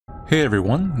Hey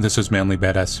everyone, this is Manly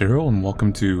Badass Zero, and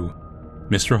welcome to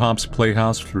Mr. Hopp's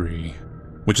Playhouse 3,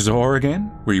 which is a horror game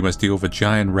where you must deal with a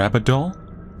giant rabbit doll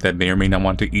that may or may not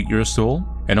want to eat your soul,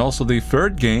 and also the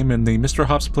third game in the Mr.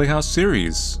 Hopp's Playhouse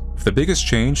series, with the biggest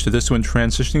change to this one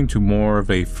transitioning to more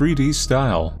of a 3D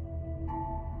style.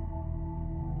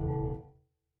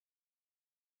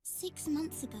 6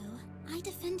 months ago, I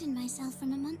defended myself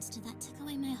from a monster that took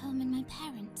away my home and my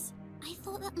parents. I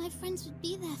thought that my friends would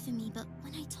be there for me, but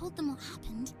when I told them what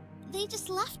happened, they just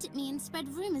laughed at me and spread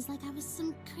rumors like I was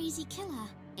some crazy killer.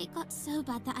 It got so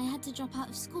bad that I had to drop out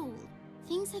of school.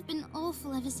 Things have been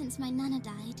awful ever since my nana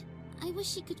died. I wish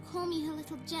she could call me her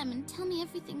little gem and tell me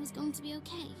everything was going to be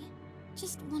okay.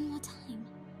 Just one more time.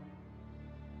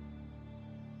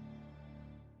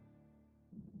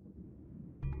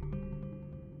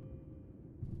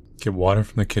 Get water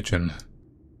from the kitchen.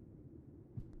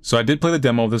 So I did play the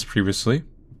demo of this previously.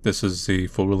 This is the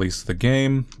full release of the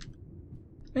game.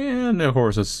 And of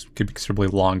course this could be considerably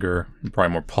longer and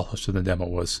probably more polished than the demo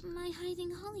was. My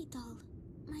hiding holly doll.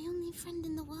 My only friend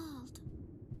in the world.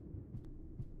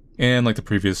 And like the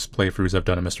previous playthroughs I've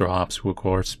done in Mr. Hopp's, we'll of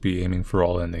course be aiming for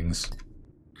all endings.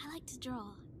 I like to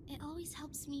draw. It always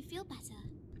helps me feel better.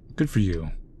 Good for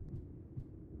you.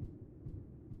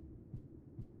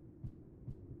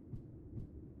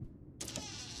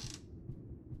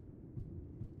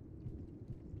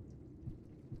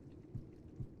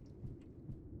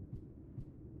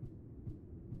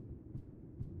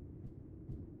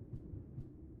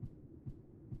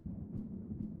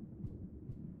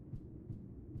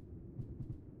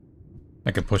 I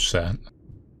can push that.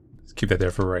 Let's keep that there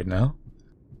for right now.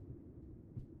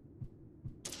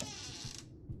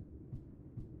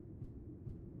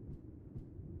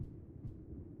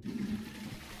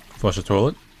 Flush the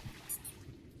toilet.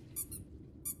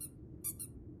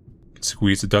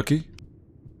 Squeeze the ducky.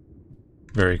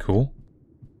 Very cool.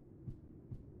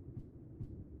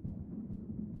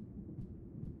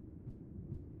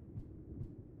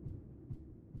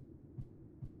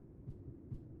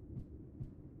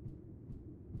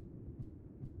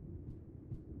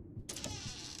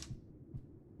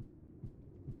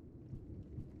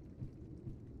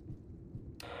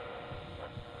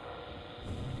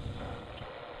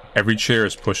 Every chair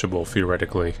is pushable,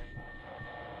 theoretically.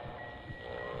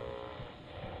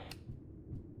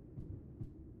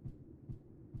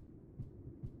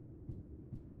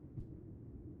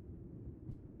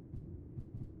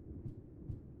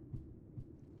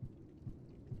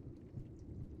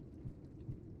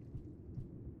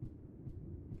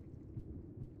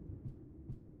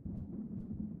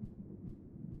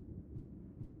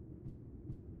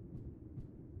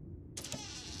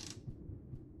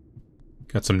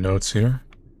 Got some notes here.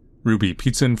 Ruby,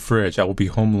 pizza in fridge. I will be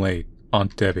home late.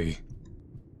 Aunt Debbie.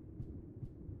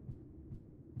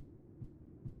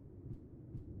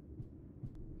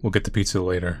 We'll get the pizza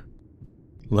later.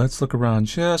 Let's look around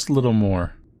just a little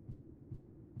more.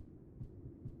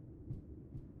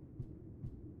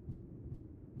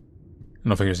 I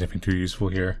don't think there's anything too useful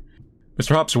here.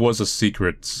 Mr. Hopp's was a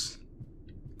secrets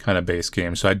kind of base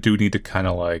game, so I do need to kind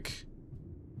of like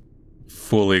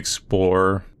fully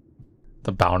explore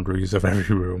the boundaries of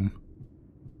every room.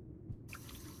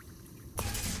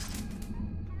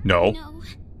 No. No,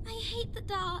 I hate the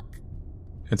dark.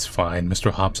 It's fine.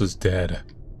 Mr. Hopp's is dead.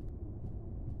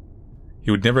 He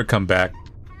would never come back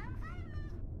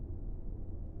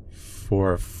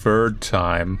for a third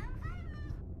time.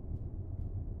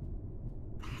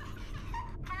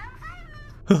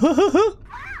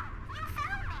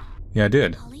 Yeah, I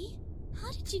did. Holly,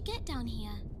 how did you get down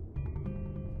here?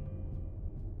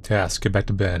 Task, get back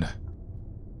to bed.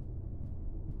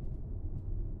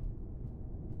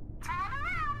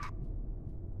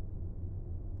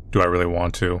 Do I really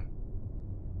want to?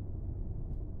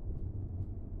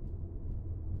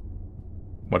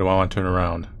 Why do I want to turn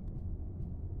around?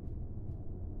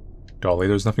 Dolly,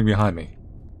 there's nothing behind me.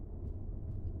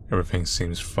 Everything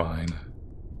seems fine.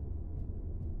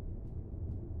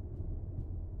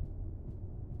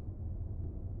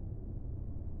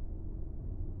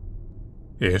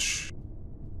 Ish.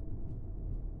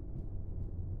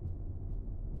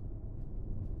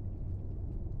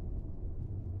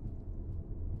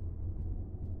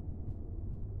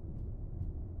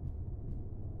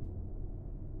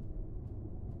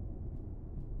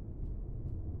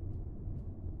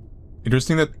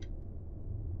 Interesting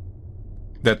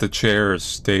that the chairs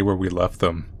stay where we left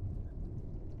them.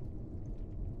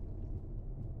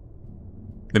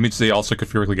 That means they also could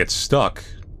theoretically get stuck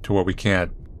to where we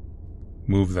can't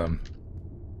move them.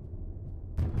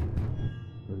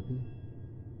 Ruby,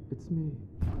 it's me.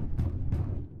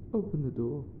 Open the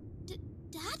door.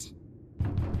 Dad?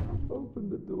 Open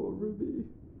the door, Ruby.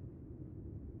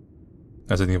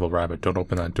 That's an evil rabbit. Don't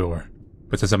open that door.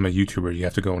 But since I'm a YouTuber, you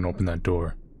have to go and open that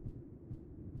door.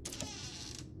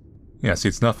 Yeah, see,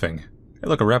 it's nothing. Hey,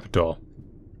 look, a rabbit doll.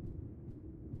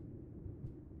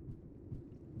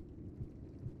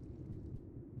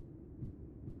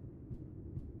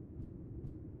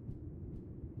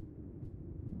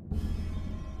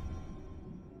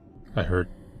 I heard.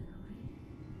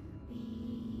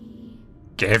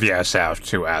 Give yourself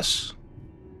to us.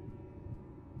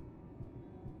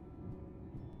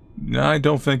 I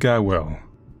don't think I will.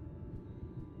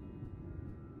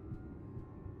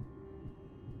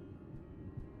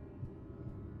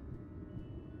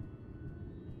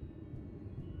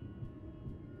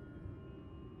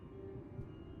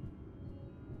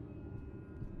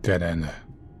 Dead end.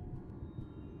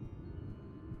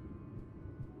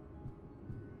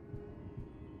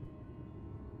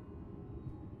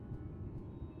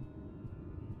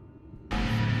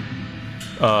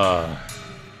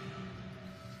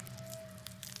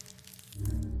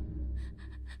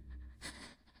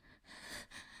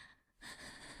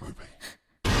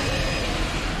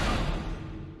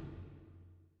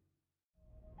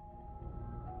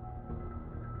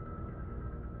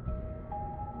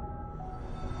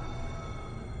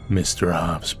 Mr.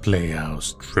 Hopp's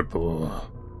Playhouse Triple.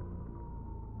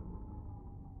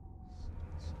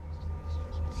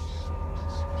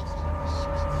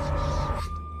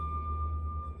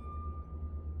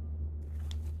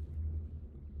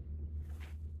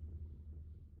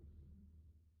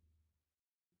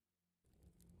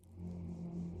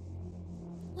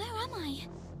 Where am I?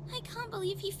 I can't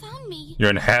believe you found me. You're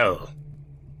in hell.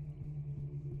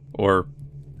 Or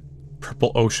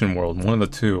Purple Ocean World, one of the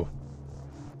two.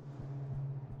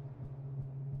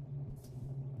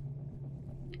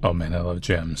 Oh man, I love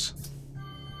gems.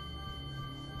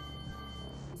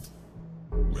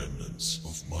 Remnants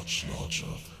of much larger,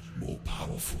 more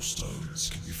powerful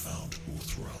stones can be found all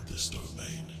throughout this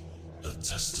domain. A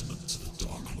testament to the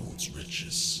Dark Lord's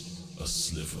riches. A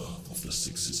sliver of the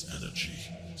Six's energy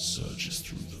surges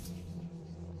through them.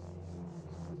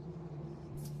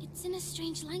 It's in a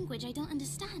strange language I don't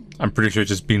understand. I'm pretty sure it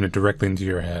just beamed it directly into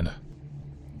your head.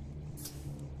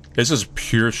 This is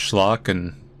pure schlock,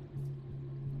 and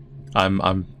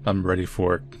I'm ready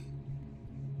for it.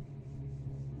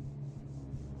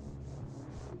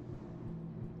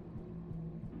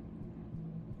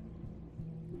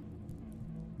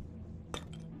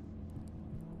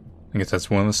 I guess that's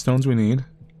one of the stones we need.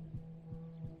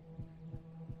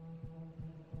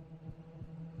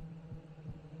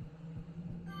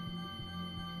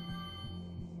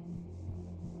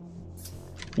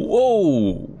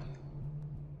 Whoa!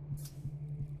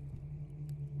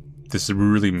 This is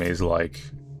really maze-like.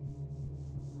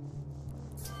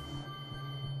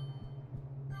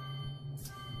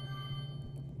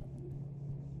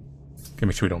 Okay,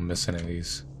 make sure we don't miss any of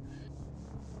these.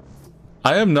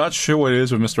 I am not sure what it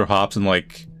is with Mr. Hops and,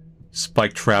 like,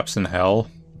 spike traps in hell.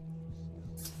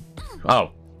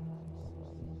 Oh.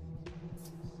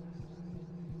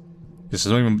 Just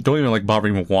don't even like bother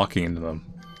even walking into them.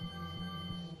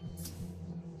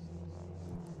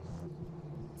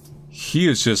 He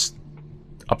is just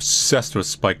obsessed with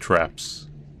spike traps.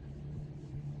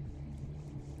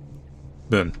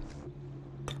 Then.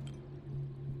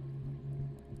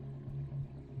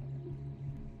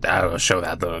 That'll show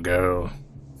that little girl.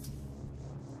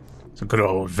 Some good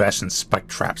old fashioned spike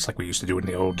traps like we used to do in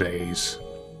the old days.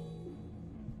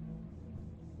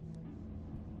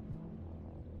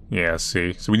 Yeah,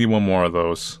 see. So we need one more of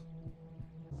those.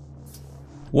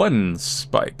 One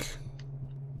spike.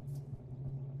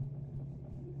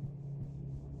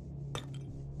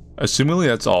 Assumingly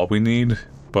that's all we need,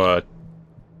 but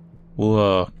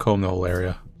we'll comb the whole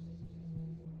area.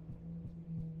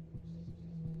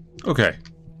 Okay.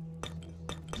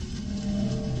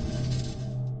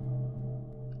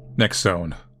 Next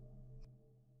zone.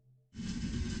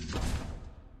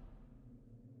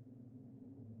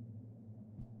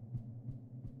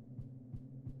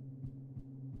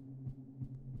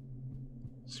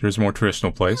 So here's a more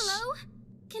traditional place. Hello?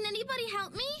 Can anybody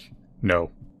help me?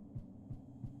 No.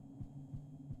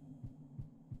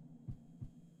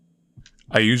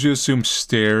 I usually assume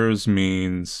stairs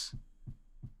means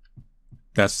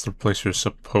that's the place you're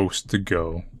supposed to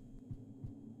go.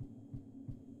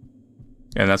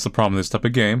 And that's the problem with this type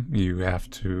of game. You have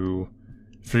to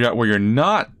figure out where you're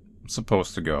not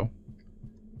supposed to go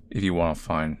if you want to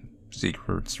find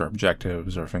secrets or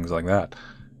objectives or things like that.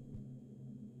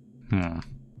 So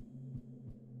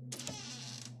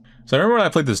I remember when I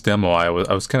played this demo, I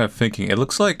was kind of thinking, it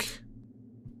looks like...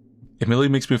 It really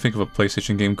makes me think of a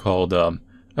PlayStation game called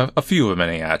A few of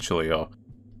many, actually.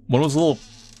 One was a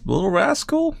little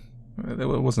rascal. It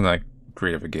wasn't that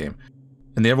great of a game.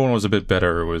 And the other one was a bit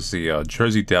better. It was the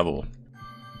Jersey Devil.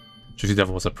 Jersey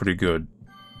Devil was a pretty good...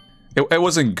 It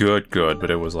wasn't good, but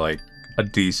it was like a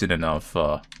decent enough,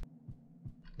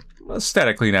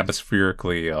 aesthetically and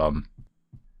atmospherically,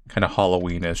 kind of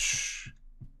Halloween-ish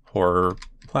horror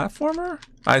platformer?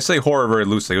 I say horror very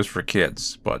loosely, it was for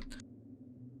kids, but...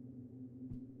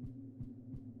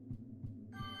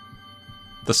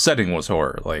 the setting was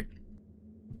horror, like...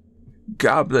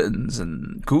 goblins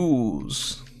and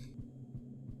ghouls.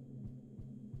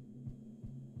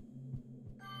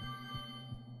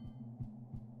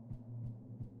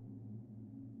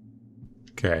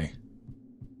 Okay.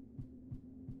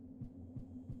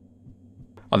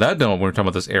 On that note, when we're talking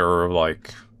about this era of,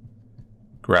 like,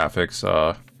 graphics,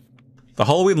 the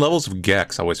Halloween levels of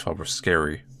Gex I always thought were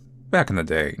scary. Back in the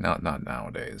day, not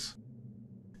nowadays.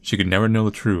 She could never know the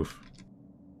truth.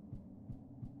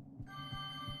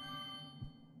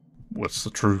 What's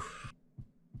the truth?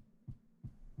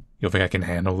 You don't think I can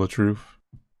handle the truth?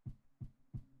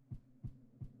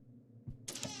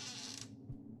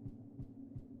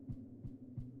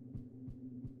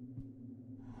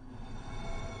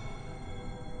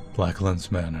 Blacklands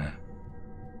Manor.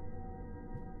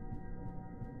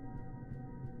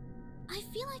 I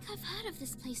feel like I've heard of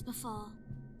this place before.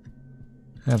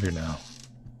 Have you now?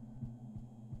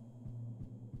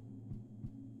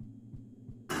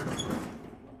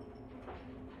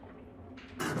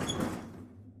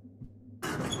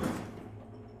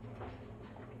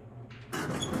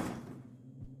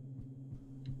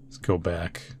 Let's go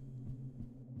back.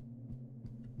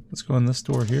 Let's go in this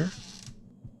door here.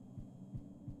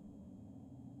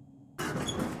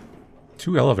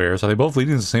 Two elevators. Are they both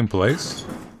leading to the same place?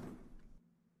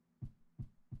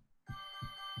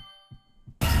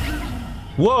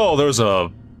 Whoa, there's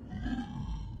a...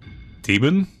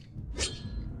 demon?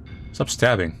 Stop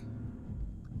stabbing.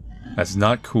 That's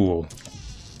not cool.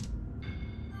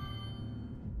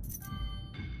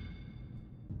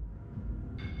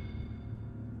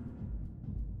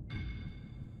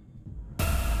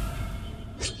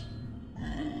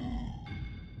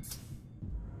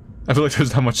 I feel like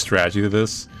there's not much strategy to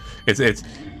this.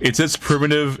 It's as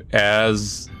primitive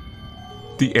as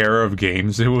the era of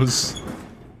games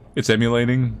it's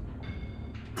emulating.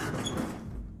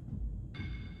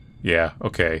 Yeah,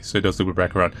 okay, so it does loop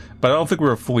back around. But I don't think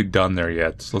we're fully done there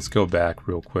yet, so let's go back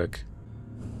real quick.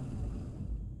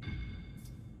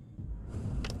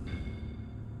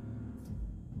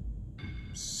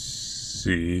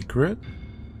 Secret?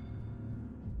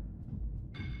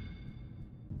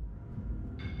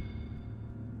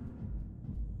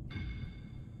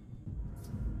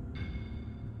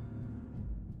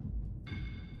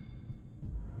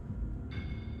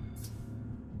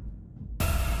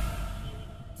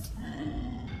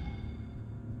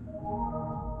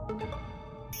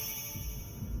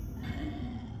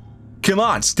 Come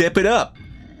on, step it up!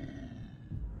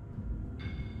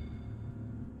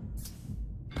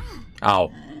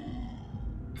 Ow.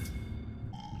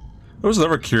 There was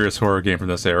another curious horror game from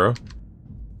this era.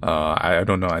 I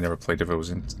don't know, I never played if it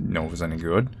was any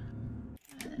good.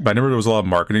 But I remember there was a lot of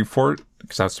marketing for it,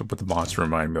 because that's what the monster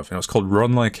reminded me of. And it was called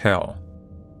Run Like Hell.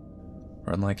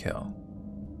 Run Like Hell.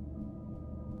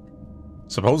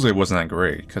 Supposedly it wasn't that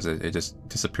great, because it just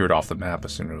disappeared off the map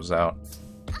as soon as it was out.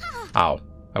 Ow.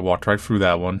 I walked right through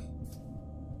that one.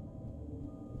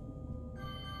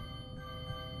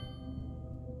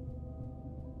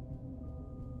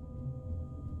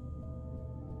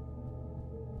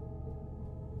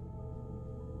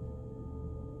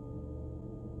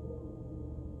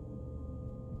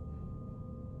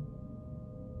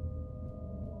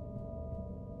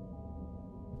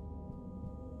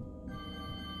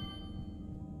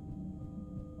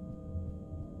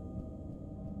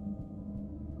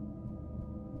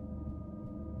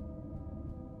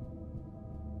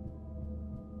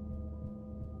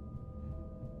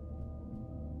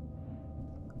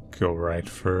 Go right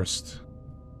first.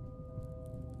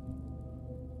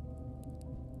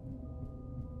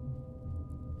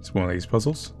 It's one of these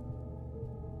puzzles.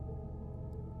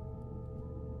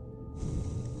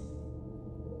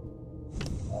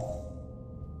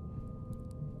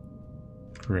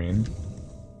 Green.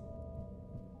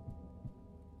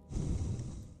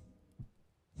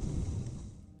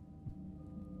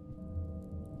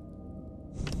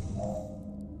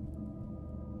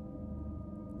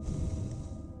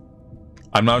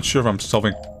 I'm not sure if I'm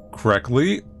solving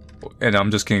correctly, and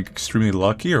I'm just getting extremely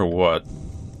lucky, or what.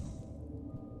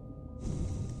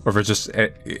 Or if it's just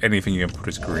anything you input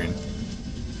is green.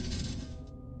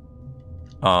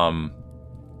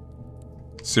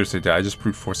 Seriously, did I just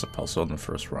brute force a puzzle in the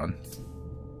first run?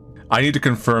 I need to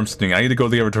confirm something. I need to go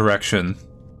the other direction.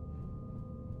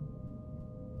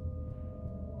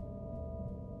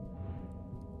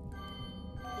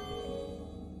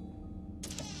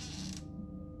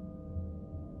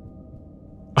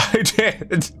 I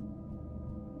did!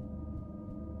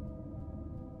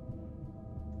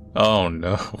 Oh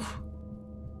no.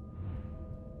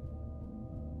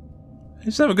 I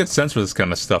just have a good sense for this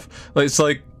kind of stuff. Like, it's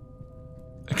like...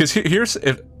 Because here's...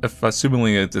 If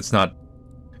assumingly it's not...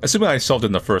 Assuming I solved it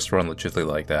in the first run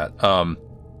legitimately like that,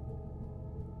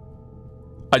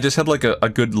 I just had like a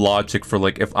good logic for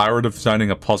like, if I were designing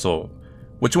a puzzle,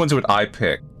 which ones would I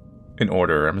pick in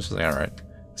order? I'm just like, alright,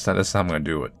 that's how I'm gonna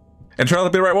do it. And try to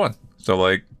be the right one. So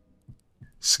like,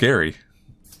 scary.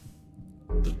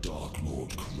 The Dark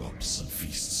Lord corrupts and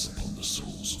feasts upon the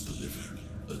souls of the living.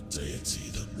 A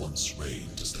deity that once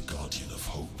reigned as the guardian of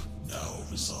hope now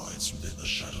resides within the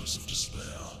shadows of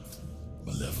despair.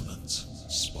 Malevolent,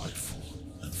 spiteful,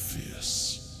 and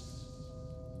fierce.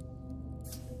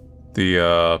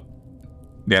 The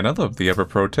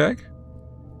ever-pro tag?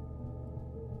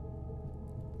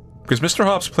 Because Mr.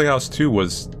 Hopp's Playhouse 2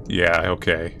 was... Yeah,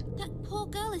 okay. That poor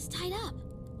girl is tied up.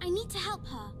 I need to help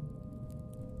her.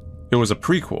 It was a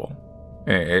prequel.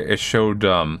 It showed,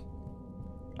 I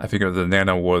think the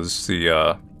Nana was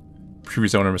the,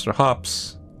 previous owner of Mr.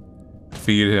 Hopp's.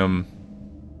 Feed him.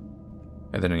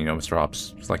 And then, you know, Mr.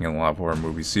 Hopp's, like in a lot of horror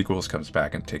movie sequels, comes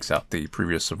back and takes out the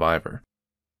previous survivor.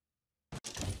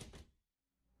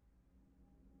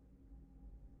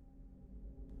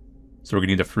 So we're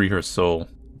gonna need to free her soul.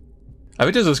 I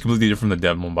think this is completely different from the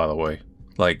dead one, by the way.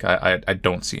 Like, I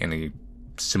don't see any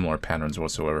similar patterns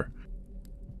whatsoever.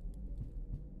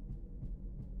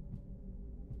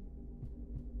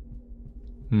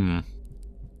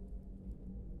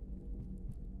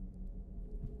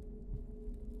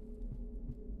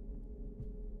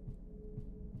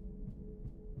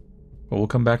 Well, we'll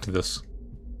come back to this.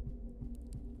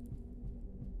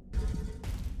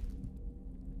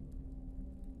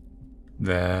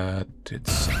 That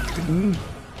it's something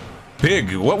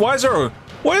big. Why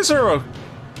is there a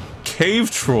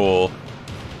cave troll?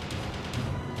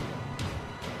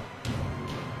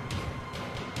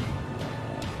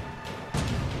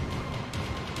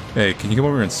 Hey, can you come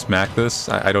over here and smack this?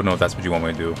 I don't know if that's what you want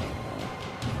me to do.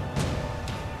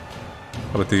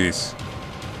 How about these?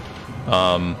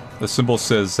 The symbol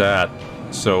says that,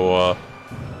 so,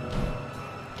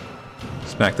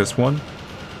 smack this one.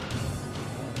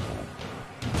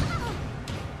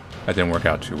 That didn't work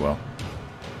out too well.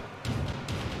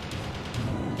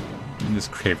 And this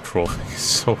cave troll thing is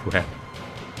so random.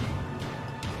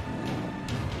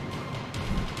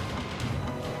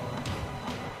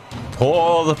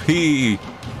 Pour the pea!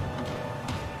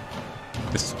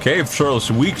 This cave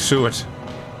troll's weak to it.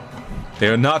 They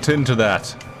are not into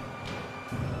that.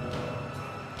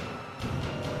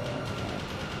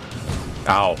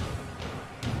 Ow.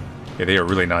 Yeah, they are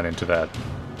really not into that.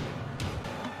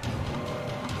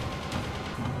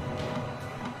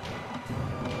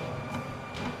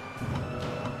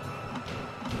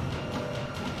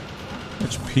 How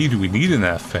much pee do we need in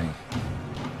that thing?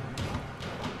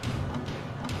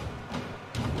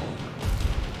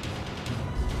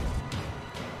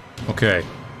 Okay.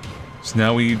 So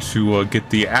now we need to get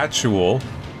the actual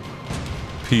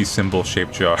pea symbol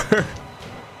shaped jar.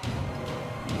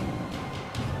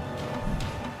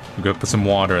 We gotta put some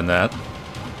water in that.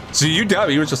 So you doubt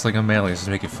me, you were just like, oh man, he's just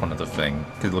making fun of the thing.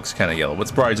 Cause it looks kinda yellow.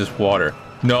 It's probably just water.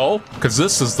 No, cause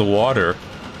this is the water.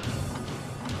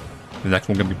 The next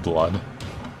one gonna be blood.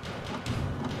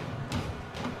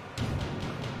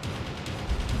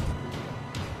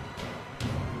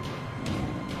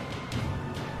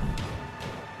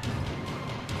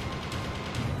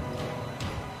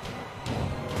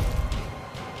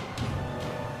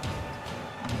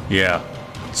 Yeah.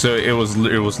 So it was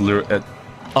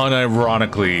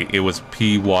unironically, it was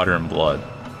pea, water, and blood.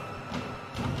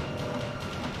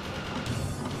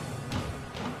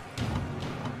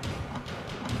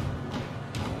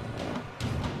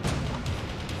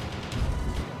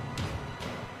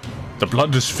 The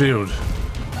blood is filled.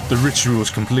 The ritual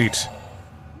is complete.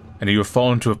 And you have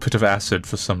fallen to a pit of acid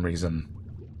for some reason.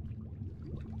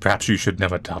 Perhaps you should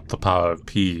never doubt the power of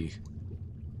pea.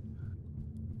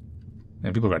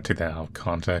 And people are gonna take that out of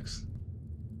context.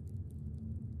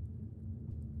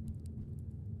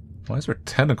 Why is there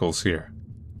tentacles here?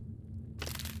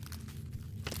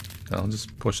 I'll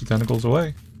just push the tentacles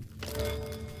away.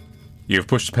 You've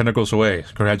pushed the tentacles away.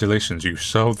 Congratulations, you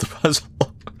solved the puzzle.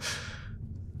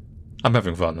 I'm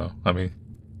having fun though. I mean,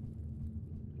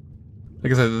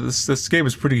 like I said, this game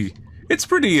is pretty It's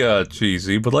pretty,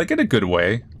 cheesy, but, like, in a good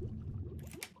way.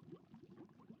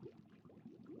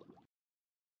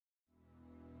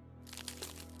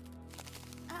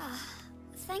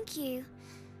 Thank you.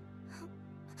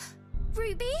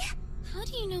 Ruby? How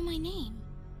do you know my name?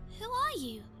 Who are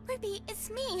you? Ruby, it's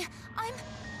me. I'm...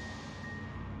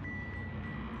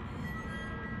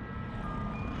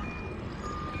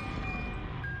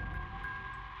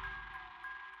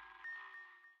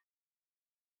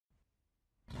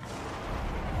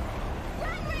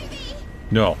 Run, Ruby!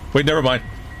 No. Wait, never mind.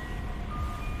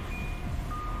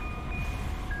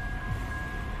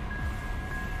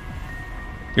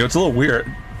 You know, it's a little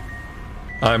weird.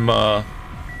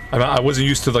 I wasn't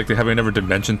used to, like, having another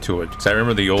dimension to it. Because I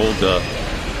remember the old,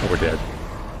 oh, we're dead.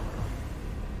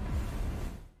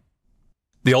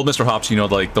 The old Mr. Hops, you know,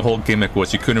 like, the whole gimmick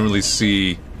was you couldn't really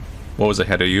see what was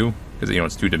ahead of you. Because, you know,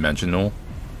 it's two-dimensional.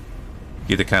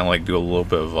 You had to kind of, like, do a little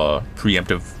bit of a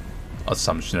preemptive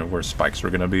assumption of where spikes were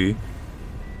going to be.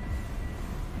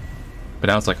 But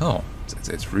now it's like, oh,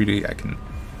 it's really, I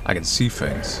can see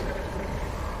things.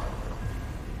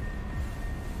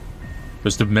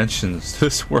 There's dimensions to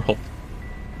this world.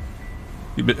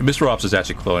 Mr. Hops is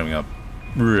actually glowing up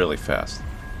really fast.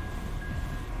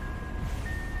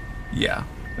 Yeah,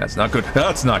 that's not good.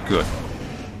 That's not good.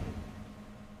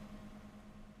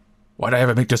 Why'd I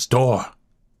ever make this door?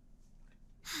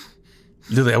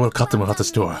 Lily, I will cut them without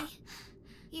this door.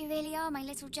 You really are my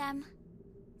little gem.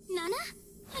 Nana?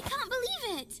 I can't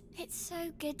believe it! It's so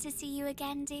good to see you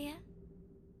again, dear.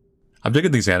 I'm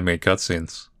digging these animated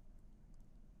cutscenes.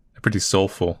 They're pretty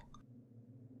soulful.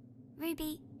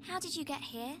 Ruby, how did you get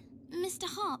here? Mr.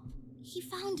 Hopp. He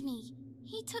found me.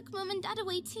 He took Mum and Dad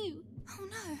away too. Oh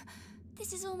no,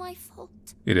 this is all my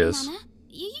fault. It is. Nana,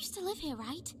 you used to live here,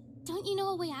 right? Don't you know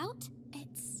a way out?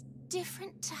 It's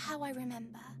different to how I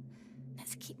remember.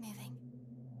 Let's keep moving.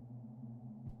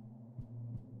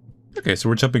 Okay, so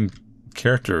we're jumping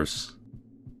characters.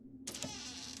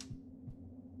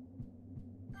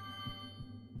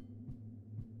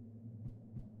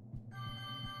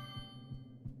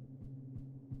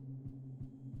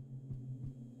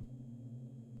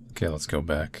 Okay, let's go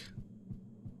back.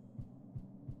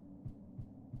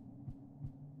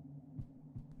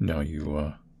 No,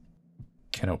 you,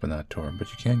 can't open that door, but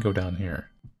you can go down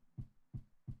here.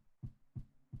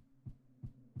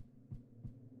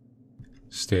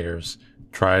 Stairs.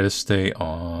 Try to stay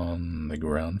on the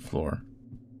ground floor.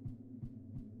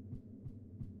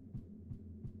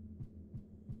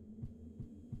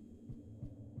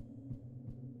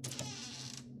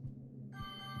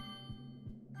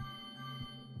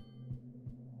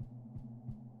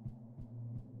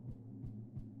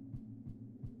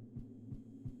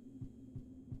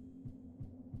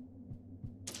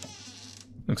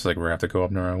 Looks like we're gonna have to go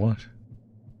up no matter what.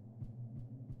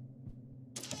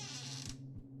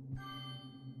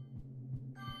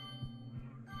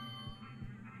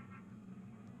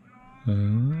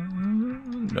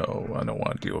 No, I don't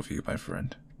want to deal with you, my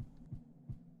friend.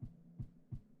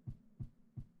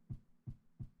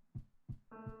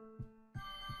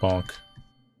 Bonk.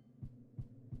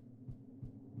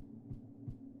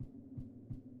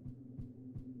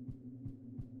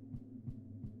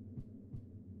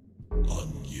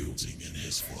 Unyielding in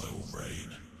his vile reign,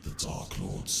 the Dark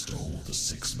Lord stole the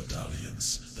 6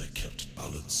 medallions that kept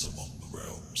balance among the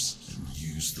realms, and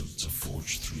used them to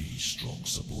forge 3 strong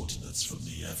subordinates from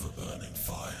the ever-burning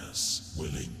fires,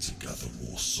 willing to gather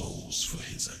more souls for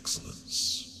his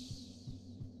excellence.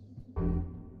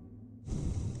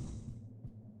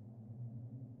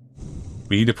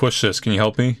 We need to push this. Can you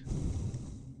help me?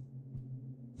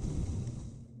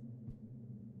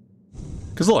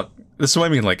 Because look, this is what I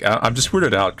mean, like, I'm just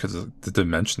weirded out because of the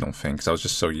dimensional thing, because I was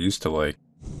just so used to, like,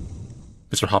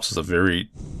 Mr. Hops is a very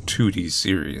 2D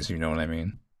series, you know what I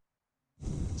mean?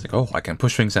 It's like, oh, I can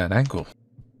push things at an angle.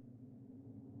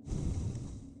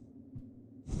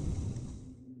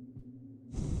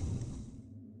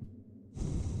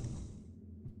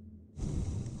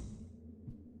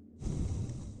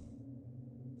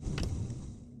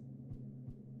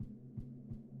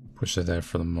 Push it there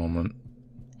for the moment.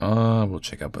 We'll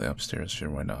check out the upstairs, sure,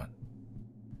 why not?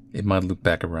 It might loop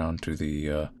back around to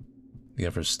the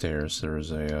other stairs. There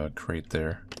is a crate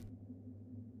there.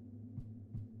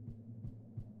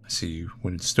 I see you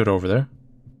when it stood over there.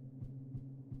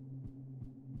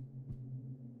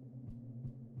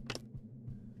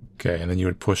 Okay, and then you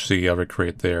would push the other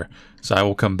crate there. So I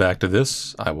will come back to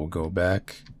this. I will go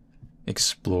back,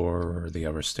 explore the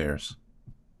other stairs.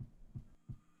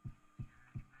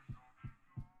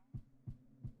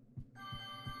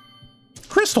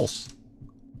 Crystals!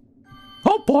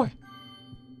 Oh boy!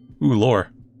 Ooh,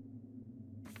 lore.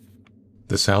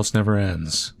 This house never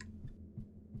ends.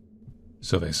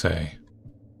 So they say.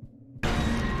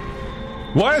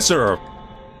 Why, sir?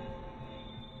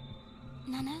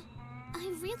 Nana,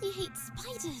 I really hate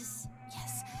spiders.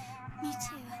 Yes, me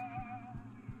too.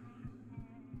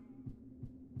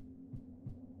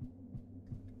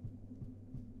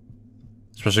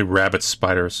 Especially rabbit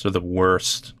spiders are the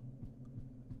worst.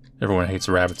 Everyone hates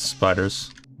rabbit spiders.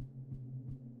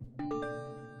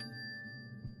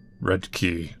 Red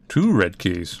key. 2 red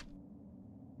keys.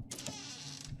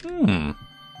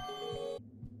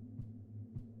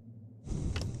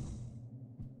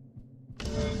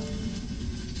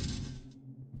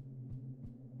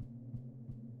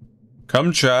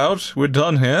 Come, child. We're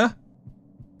done here.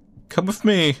 Come with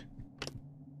me.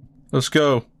 Let's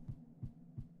go.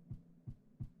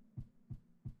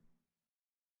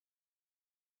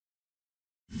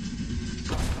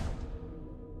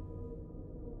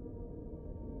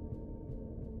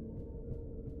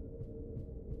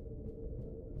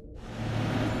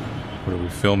 What are we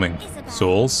filming? Isabel.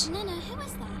 Souls? Nana, who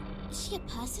is that? Is she a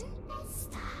person?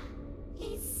 Esther,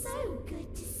 it's so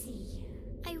good to see you.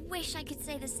 I wish I could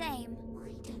say the same. Why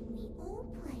don't we all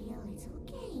play a little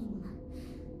game?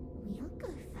 We'll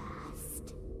go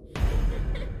first.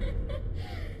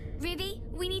 Ruby,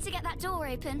 we need to get that door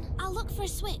open. I'll look for a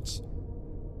switch.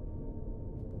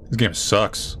 This game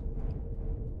sucks.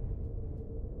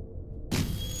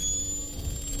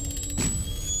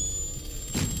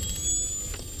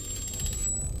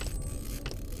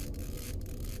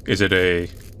 Is it a...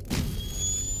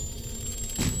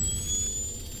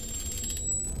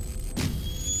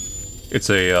 It's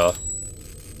a,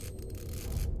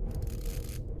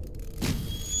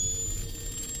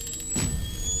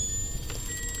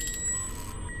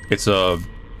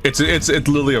 It's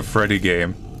literally a Freddy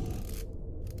game.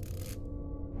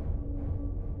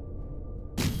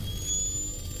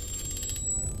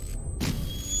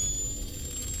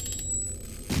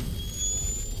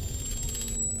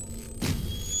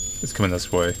 It's coming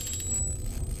this way.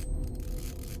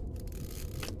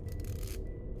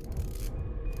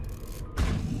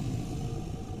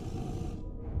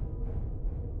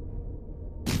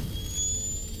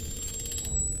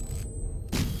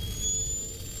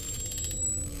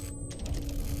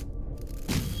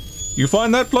 You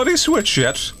find that bloody switch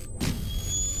yet?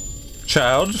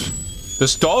 Child,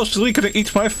 this doll's really gonna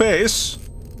eat my face.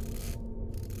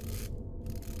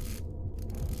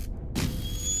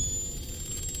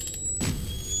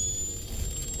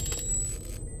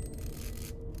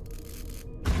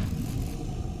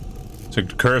 It's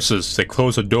like curses, they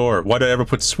close a door. Why do I ever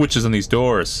put switches on these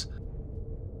doors?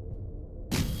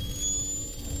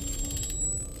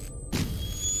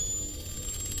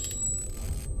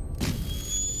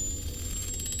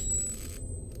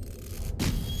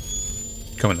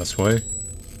 Coming this way.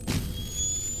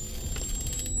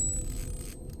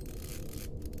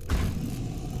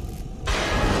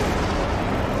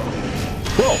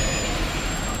 Whoa!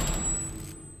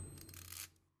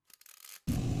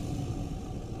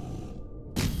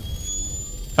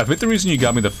 I think the reason you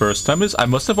got me the first time is I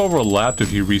must have overlapped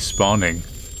with you respawning.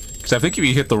 Because I think if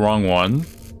you hit the wrong one,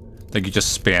 like you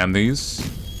just spam these,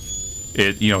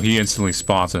 you know, he instantly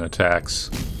spawns and attacks.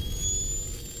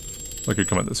 Like you're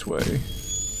coming this way.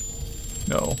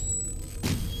 No.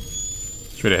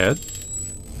 Straight ahead?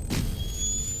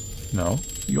 No.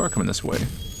 You are coming this way.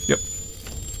 Yep.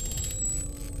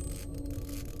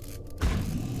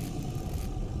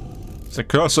 It's like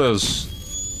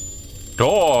curses.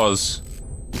 Doors.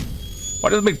 Why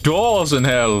does it make doors in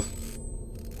hell?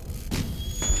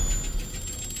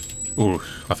 Ooh,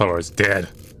 I thought I was dead.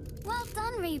 Well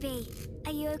done, Ruby.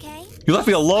 Are you okay? You left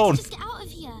me alone. Let's just get out of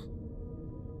here.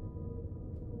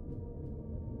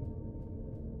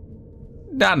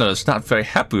 Nana's not very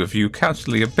happy with you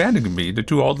constantly abandoning me to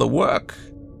do all the work.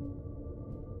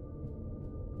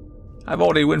 I've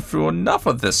already went through enough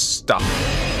of this stuff.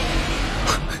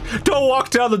 Don't walk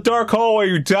down the dark hallway,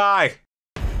 you die!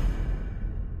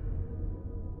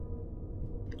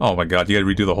 Oh my god, you gotta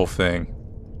redo the whole thing.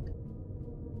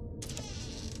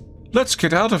 Let's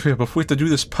get out of here before we have to do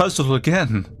this puzzle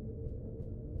again.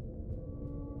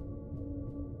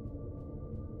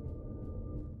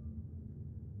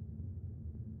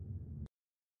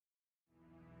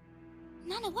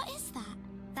 Nana, what is that?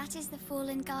 That is the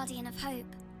fallen guardian of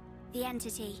Hope. The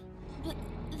entity. But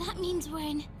that means we're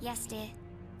in... Yes, dear.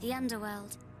 The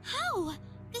underworld. How?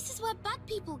 This is where bad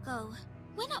people go.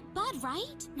 We're not bad,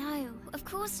 right? No, of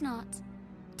course not.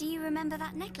 Do you remember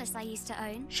that necklace I used to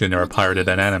own? Should never pirated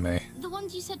an anime. The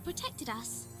ones you said protected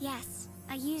us? Yes.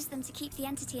 I used them to keep the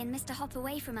entity and Mr. Hopp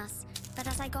away from us. But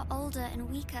as I got older and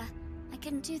weaker, I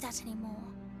couldn't do that anymore.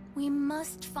 We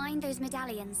must find those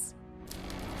medallions.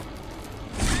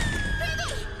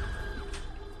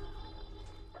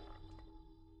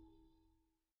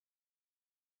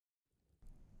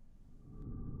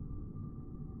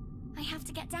 I have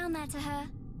to get down there to her.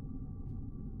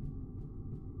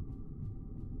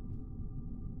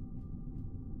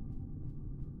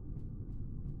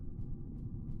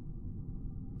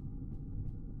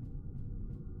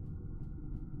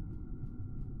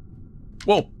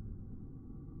 Whoa!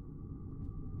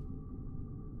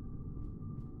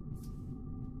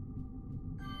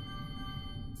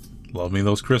 Love me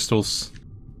those crystals.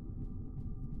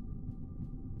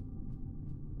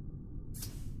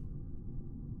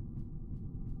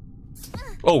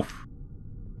 Oh!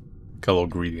 Got a little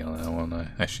greedy on that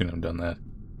one. I shouldn't have done that.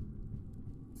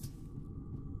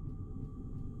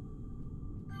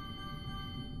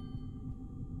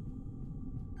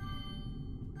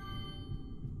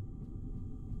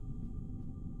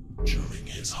 During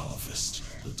his harvest,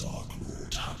 the Dark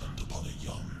Lord happened upon a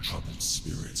young, troubled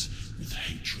spirit with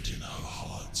hatred in her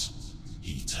heart.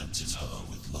 He tempted her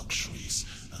with luxuries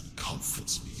and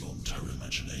comforts beyond her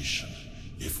imagination.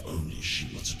 If only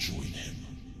she were to join him.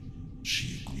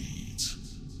 She agreed.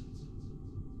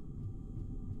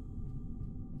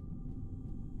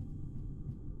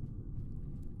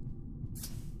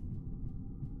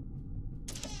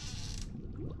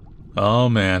 Oh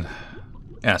man.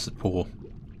 Acid pool.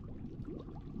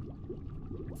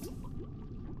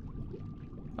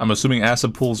 I'm assuming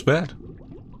acid pool's bad.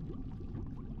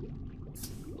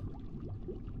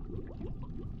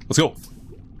 Let's go.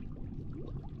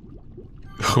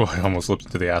 Oh, I almost slipped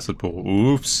into the acid pool.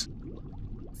 Oops.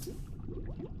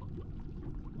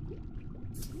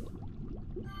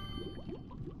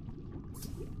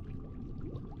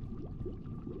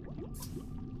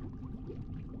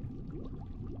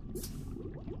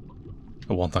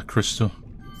 I want that crystal.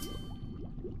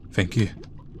 Thank you.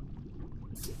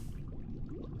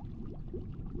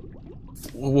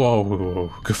 Whoa, whoa,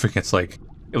 whoa. Good thing it's like,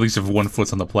 at least if one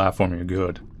foot's on the platform, you're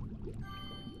good.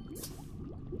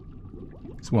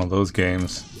 It's one of those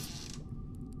games.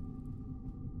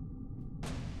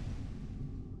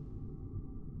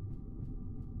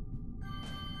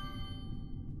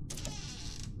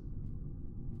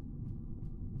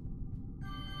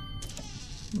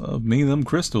 Love me them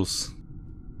crystals.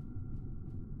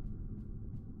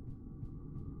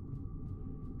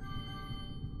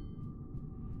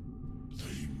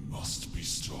 They must be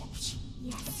stopped.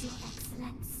 Yes, Your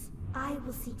Excellence. I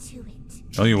will see to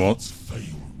it. No, you won't. Fail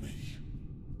me.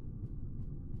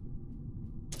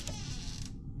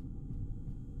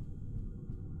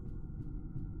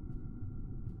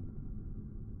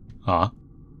 Huh?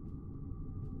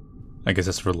 I guess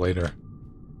that's for later.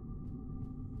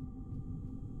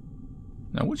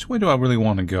 Now, which way do I really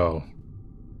want to go?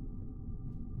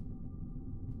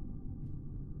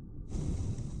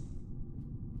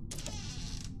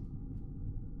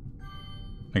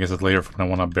 I guess it's later when I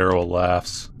want to barrel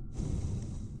laughs.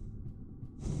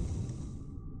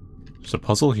 There's a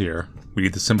puzzle here. We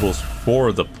need the symbols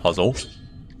for the puzzle.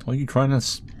 Are you trying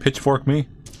to pitchfork me?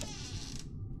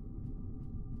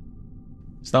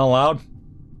 It's not allowed?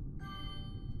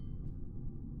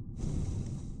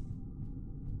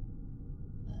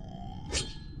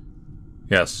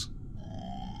 Yes.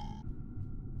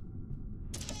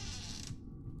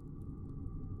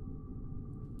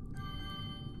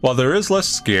 Well, there is less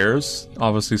scares,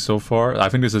 obviously, so far. I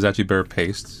think this is actually better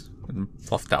paced and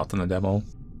fluffed out than the demo.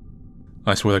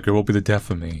 I swear that girl will be the death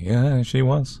of me. Yeah, she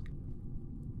was.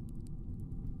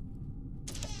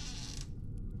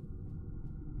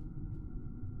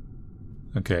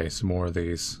 Okay, some more of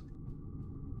these.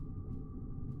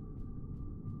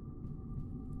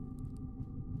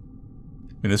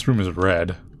 I mean, this room is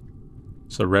red.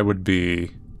 So red would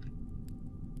be...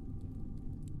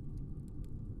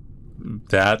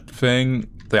 that thing,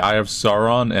 the Eye of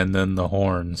Sauron, and then the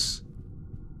horns.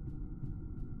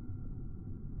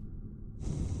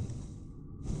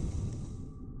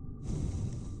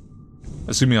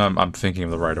 Assuming I'm thinking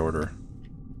of the right order.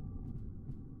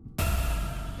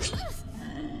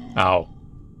 Ow.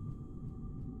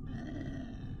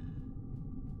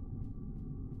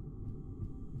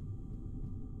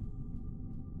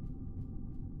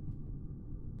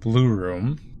 Blue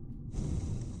room.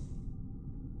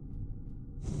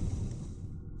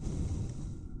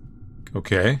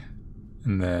 Okay.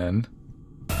 And then...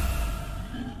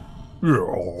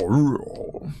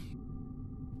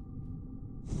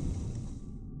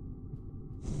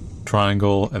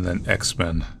 triangle, and then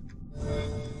X-Men.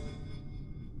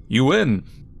 You win!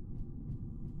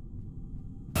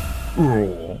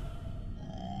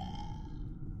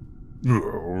 See,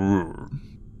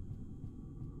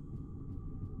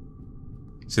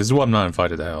 this is why I'm not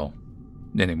invited to hell.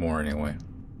 Anymore, anyway.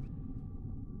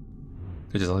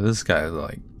 They're just like, this guy,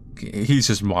 like, he's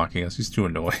just mocking us. He's too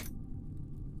annoying.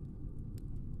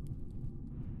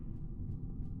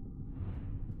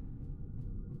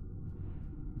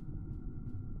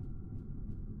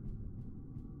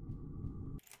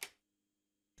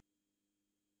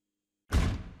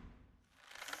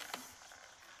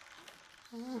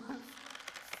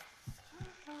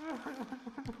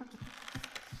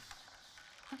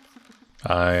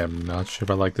 I am not sure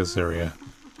if I like this area.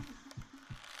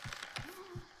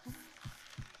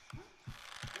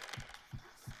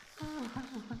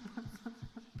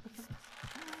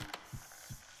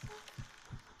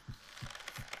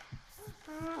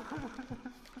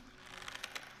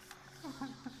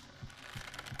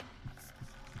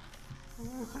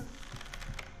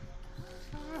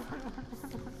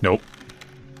 Nope.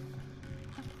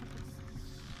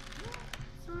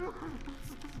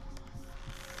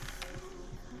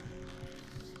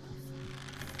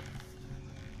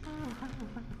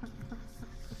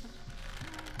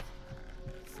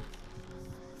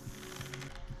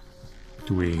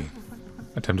 Do we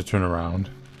attempt to turn around?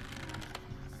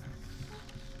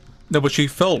 No, but she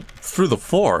fell through the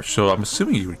floor, so I'm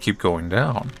assuming you would keep going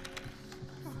down.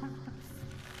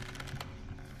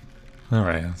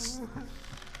 Alright, let's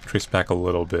trace back a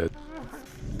little bit.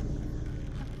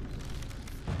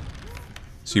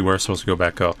 See where we're supposed to go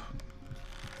back up.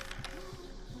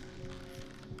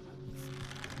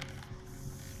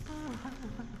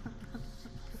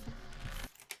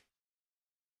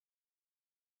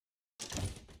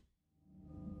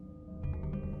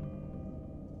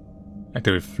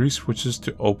 Activate 3 switches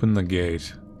to open the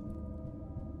gate.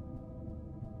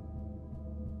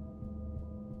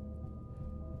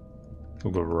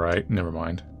 We'll go right. Never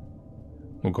mind.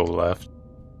 We'll go left.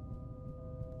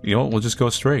 You know what? We'll just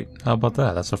go straight. How about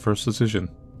that? That's our first decision.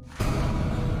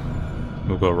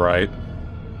 We'll go right.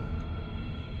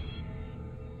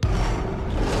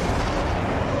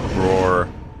 Roar.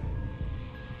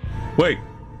 Wait!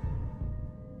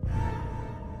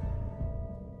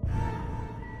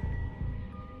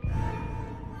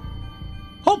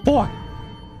 Oh boy!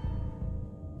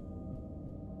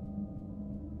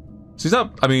 He's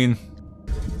up. I mean,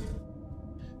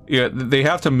 yeah, they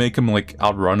have to make him like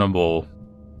outrunnable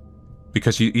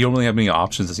because you don't really have many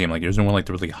options to see him. Like, there's no one like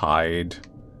to really hide.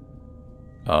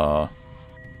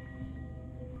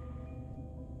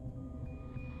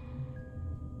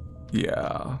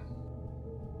 Yeah.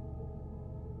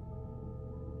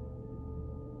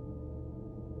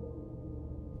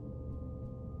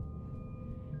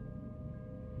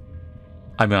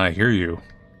 I mean, I hear you.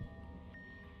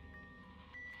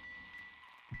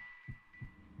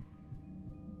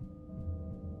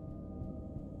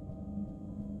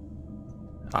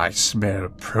 I smell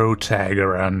pro tag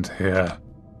around here.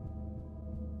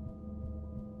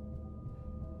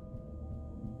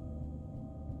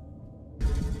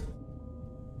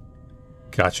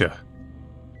 Gotcha.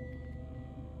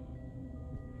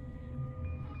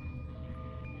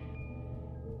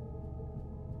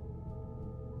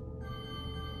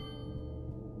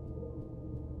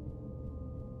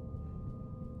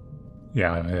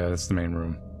 Yeah, that's the main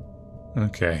room.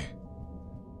 Okay.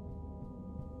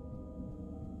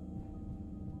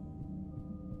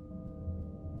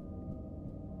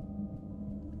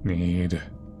 Need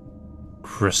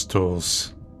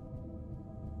crystals.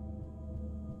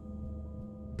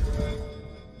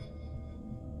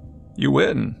 You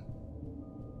win.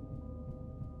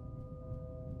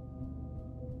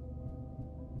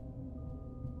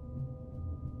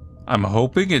 I'm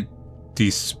hoping it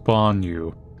despawn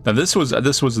you. Now this was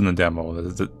in the demo.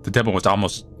 The demo was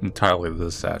almost entirely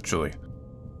this actually.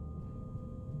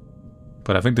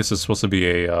 But I think this is supposed to be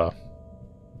a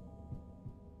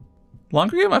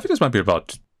longer game. I think this might be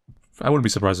about. I wouldn't be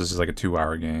surprised if this is like a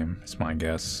 2-hour game. It's my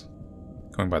guess.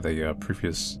 Going by the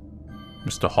previous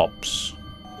Mr. Hops.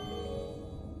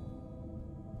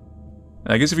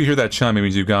 And I guess if you hear that chime, it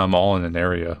means you've got them all in an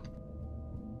area.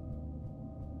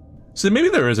 So maybe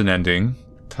there is an ending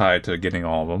tied to getting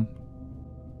all of them.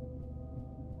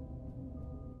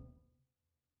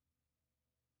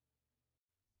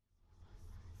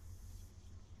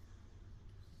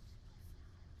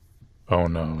 Oh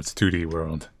no, it's 2D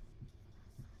world.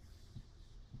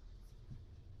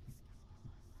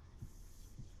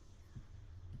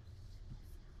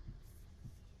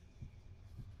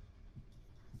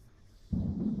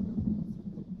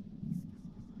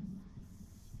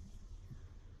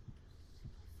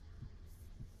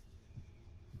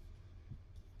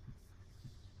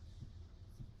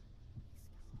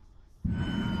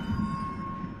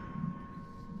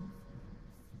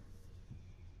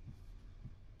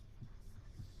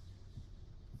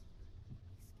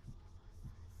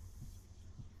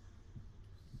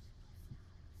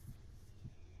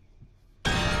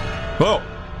 Oh!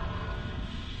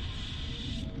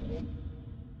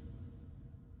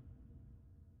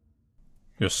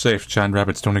 You're safe. Giant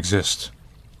rabbits don't exist.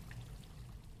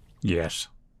 Yes.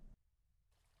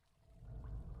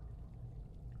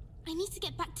 I need to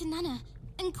get back to Nana,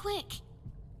 and quick.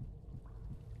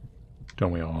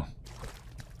 Don't we all?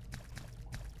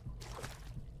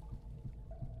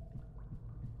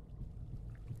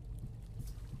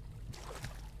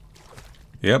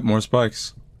 Yep, more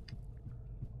spikes.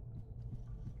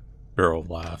 Beryl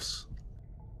laughs.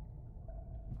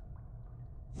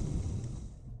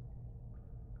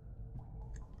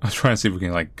 I was trying to see if we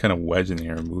can, like, kind of wedge in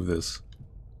here and move this.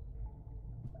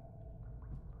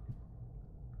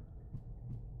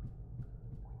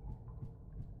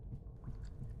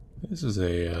 This is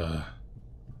a,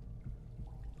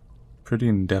 pretty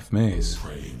in-depth maze.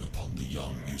 Preying upon the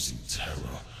young using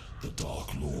terror, the Dark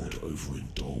Lord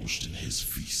overindulged in his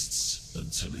feasts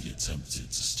until he attempted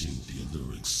to steal the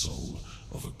alluring soul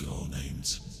of a girl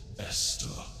named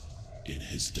Esther. In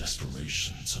his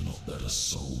desperation to not let a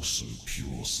soul so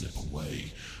pure slip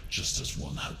away, just as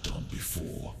one had done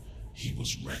before, he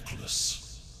was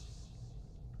reckless.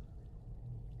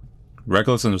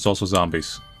 Reckless, and there's also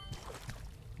zombies.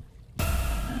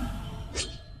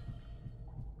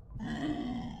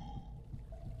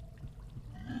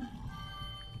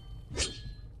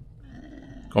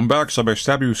 Come back, so I may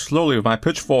stab you slowly with my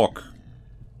pitchfork.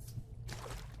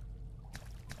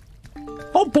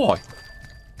 Oh boy!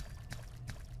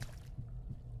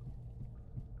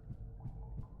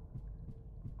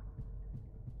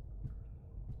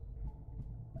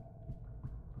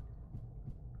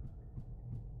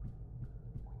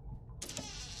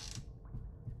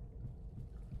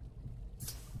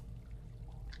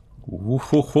 Ooh,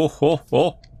 ho, ho, ho,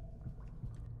 ho.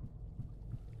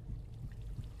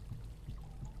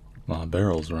 A lot of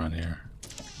barrels around here.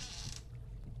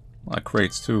 A lot of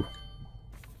crates too.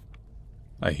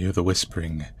 I hear the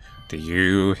whispering. Do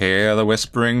you hear the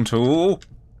whispering too?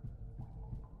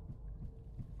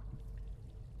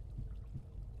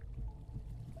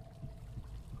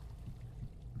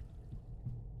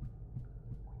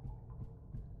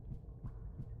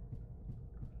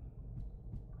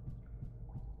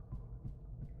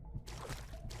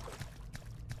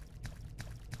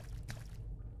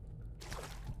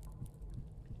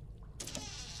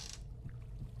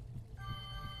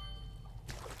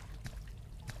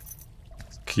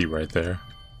 Key right there.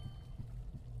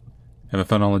 Haven't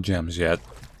found all the gems yet.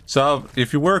 So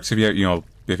if it works, if you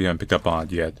haven't picked up on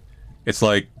it yet, it's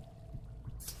like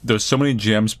there's so many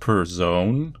gems per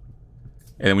zone,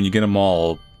 and when you get them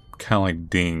all, kind of like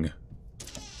ding.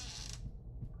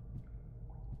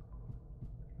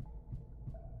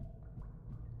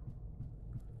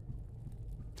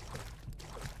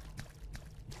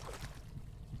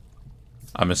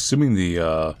 I'm assuming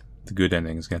the good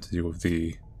ending is going to have to do with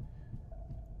the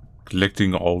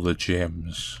collecting all the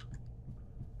gems.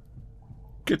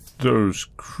 Get those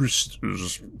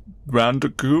crystals,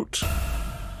 Bandicoot.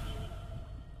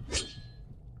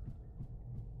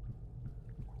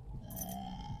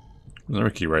 There's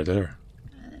a key right there.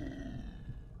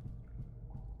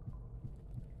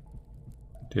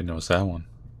 Didn't notice that one.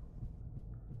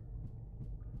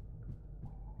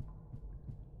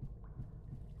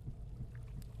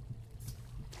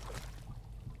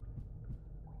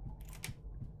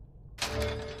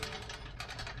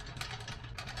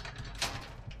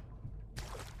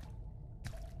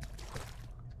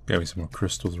 Got me some more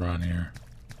crystals around here.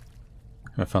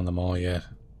 Haven't found them all yet.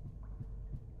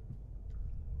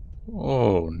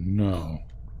 Oh no.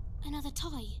 Another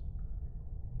toy.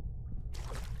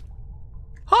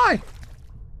 Hi!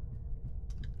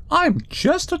 I'm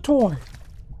just a toy.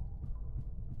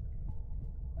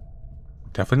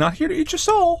 Definitely not here to eat your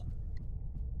soul.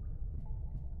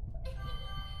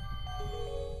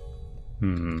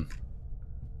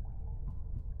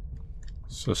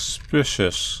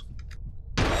 Suspicious.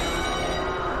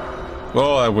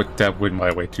 Oh, that went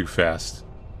my way too fast.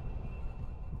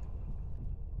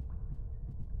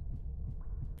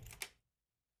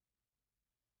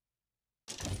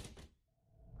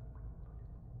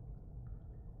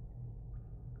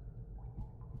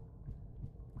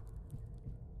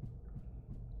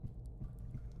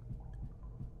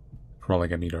 Probably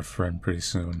gonna need our friend pretty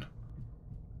soon.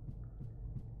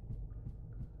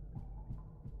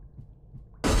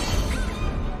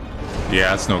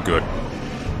 Yeah, that's no good.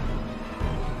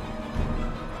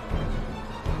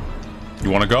 You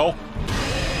wanna go?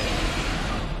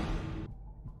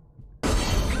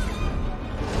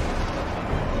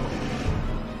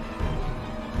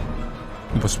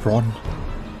 We must run.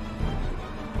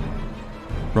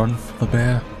 Run from the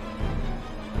bear.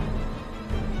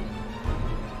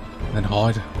 Then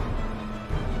hide.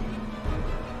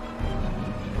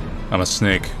 I'm a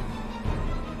snake.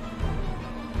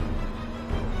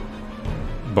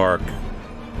 Bark.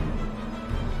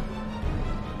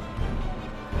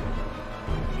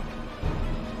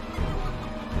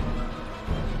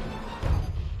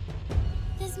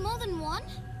 There's more than one?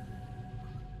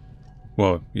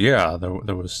 Well, yeah,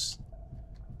 there was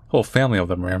a whole family of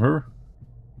them, remember?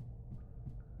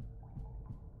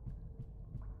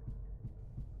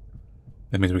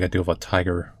 That means we gotta deal with a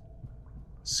tiger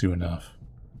soon enough.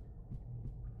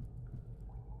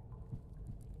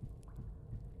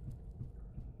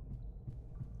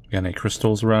 Got any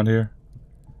crystals around here?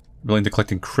 Really into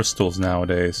collecting crystals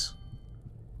nowadays.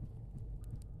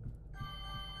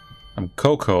 I'm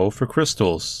Coco for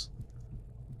crystals.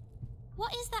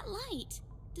 What is that light?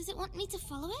 Does it want me to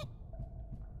follow it?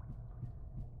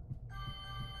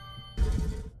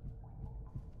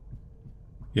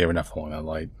 Yeah, we're not following that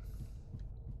light.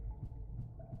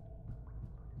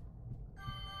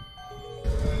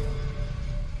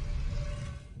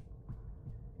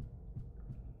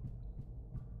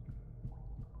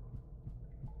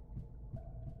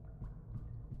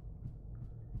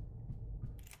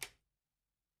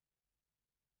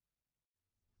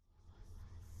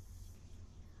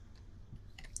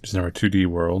 There's another 2D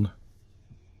world.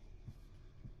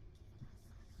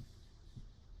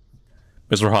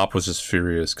 Mr. Hopp was just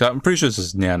furious. I'm pretty sure this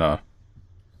is Nana,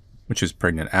 when she was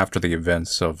pregnant after the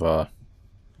events of,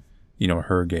 you know,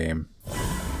 her game.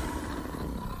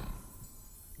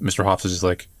 Mr. Hopp is just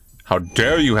like, how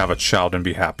dare you have a child and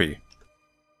be happy?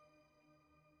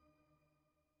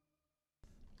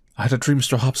 I had a dream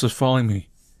Mr. Hops was following me.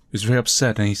 He was very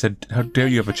upset and he said, how dare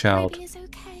you have a child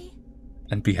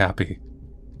and be happy?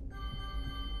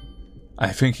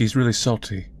 I think he's really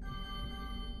salty.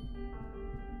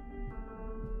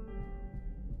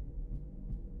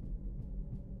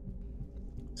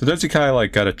 So don't you kind of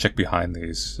like gotta check behind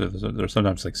these? So there's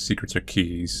sometimes like secrets or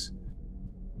keys.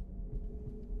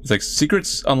 It's like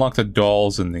secrets unlock the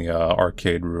dolls in the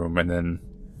arcade room, and then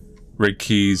red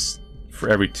keys for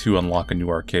every 2 unlock a new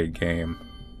arcade game.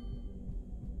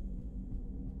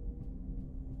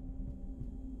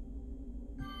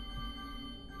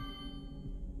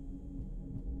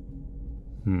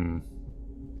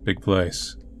 Big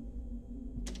place.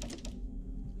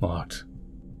 Locked.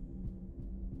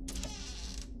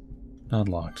 Not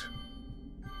locked.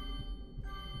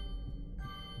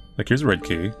 Like, here's a red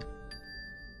key.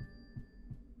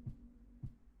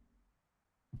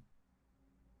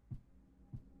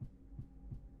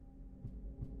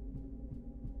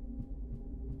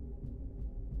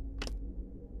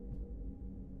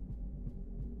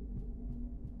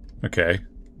 Okay.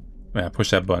 Man, push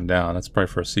that button down. That's probably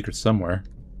for a secret somewhere.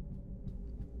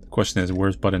 The question is,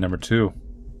 where's button number 2?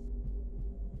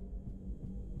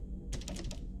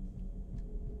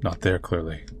 Not there,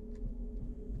 clearly.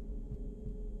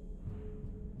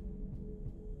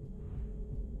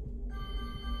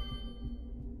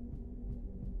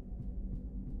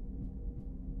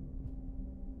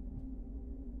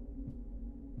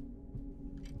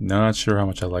 Not sure how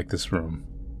much I like this room.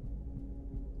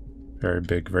 Very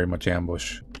big, very much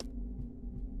ambush.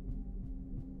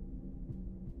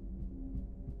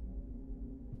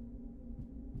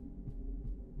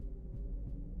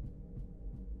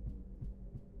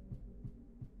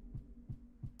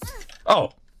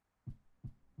 Oh!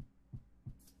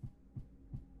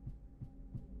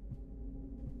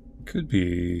 Could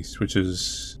be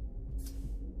switches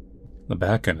the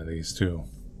back end of these too.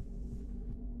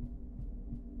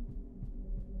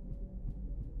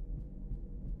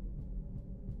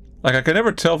 Like, I can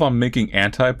never tell if I'm making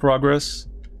anti-progress,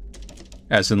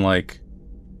 as in, like,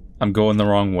 I'm going the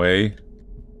wrong way,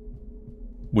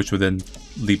 which would then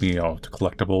lead me, you know, to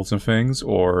collectibles and things,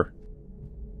 or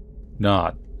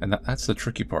not. And that's the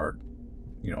tricky part,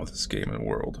 you know, this game and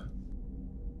world.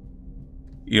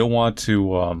 You don't want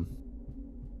to,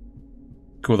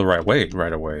 go the right way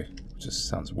right away. It just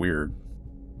sounds weird.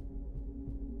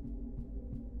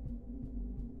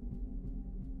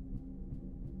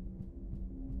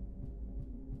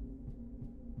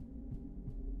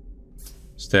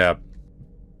 Stab.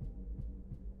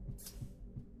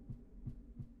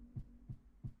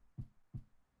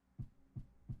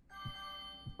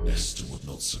 Esther would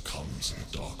not succumb to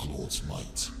the Dark Lord's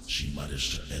might. She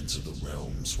managed to enter the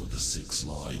realms where the Six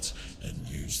lied and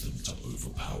use them to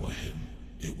overpower him.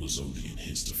 It was only in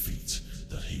his defeat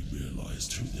that he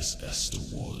realized who this Esther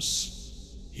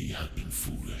was. He had been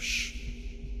foolish.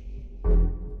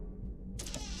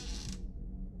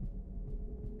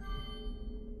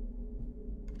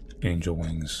 Angel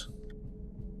wings.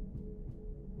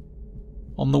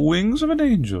 On the wings of an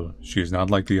angel. She is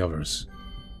not like the others.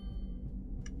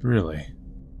 Really?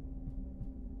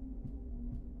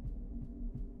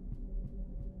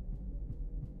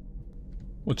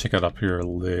 We'll check it up here a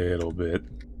little bit.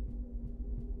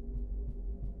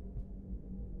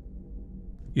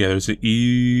 Yeah, there's an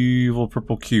evil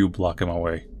purple cube blocking my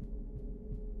way.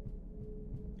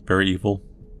 Very evil.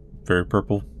 Very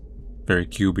purple. Very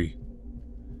cubey.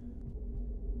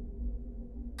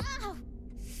 Ow!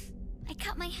 I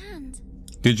cut my hand.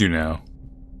 Did you now?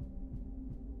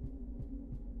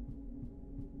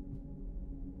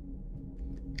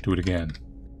 Do it again.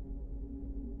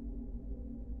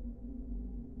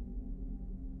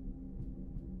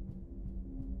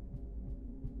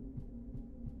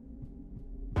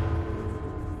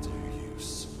 Do you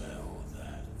smell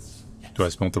that? Do I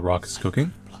smell the rockets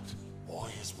cooking?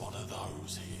 Why is one of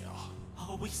those here?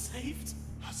 Are we saved?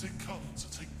 Has it come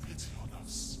to take pity on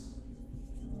us?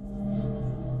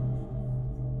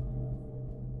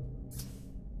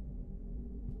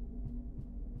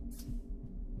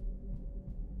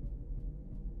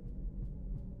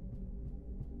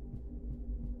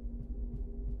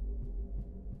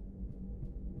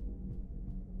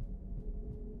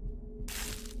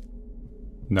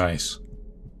 Nice.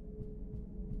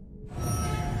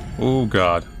 Oh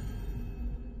god.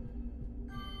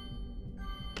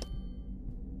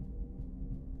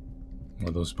 What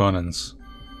are those buttons?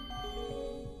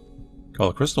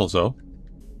 Color crystals, though.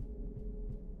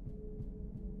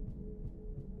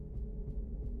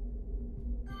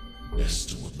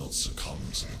 Esther would not succumb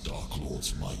to the Dark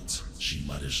Lord's might. She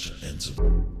managed to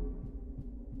enter.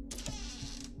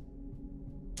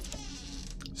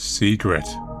 Secret.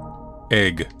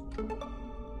 Egg.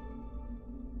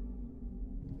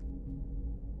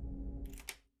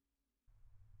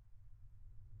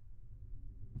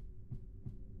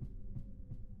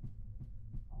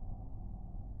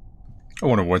 I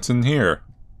wonder what's in here.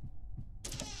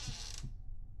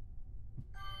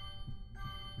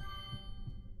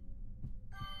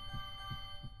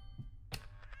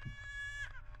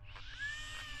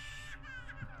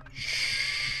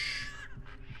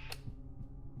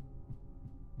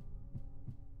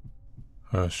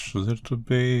 Hush, little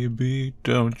baby,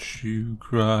 don't you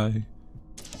cry.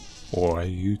 Or a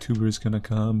YouTuber's gonna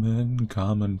come and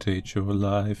commentate your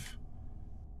life.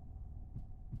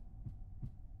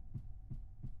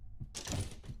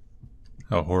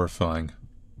 How horrifying.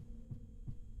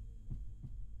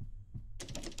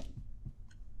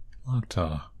 Locked,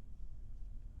 huh?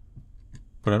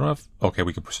 But I don't have... Okay,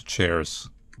 we can push the chairs.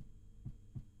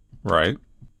 Right.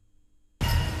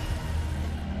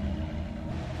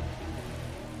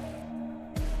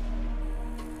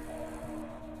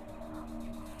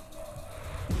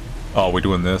 Oh, we're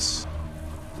doing this.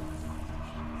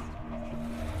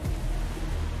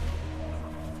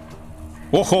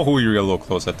 Whoa, you got a little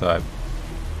close that time.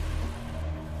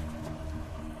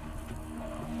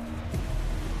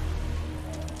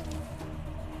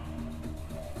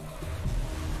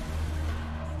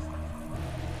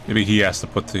 Maybe he has to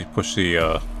push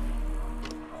the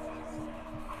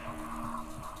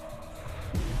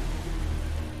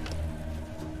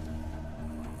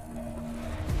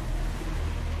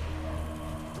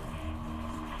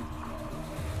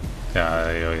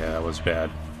oh yeah, that was bad.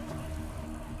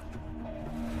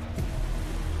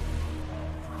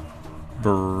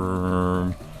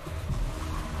 Brrrr.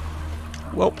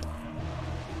 Well,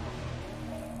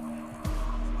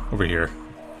 over here.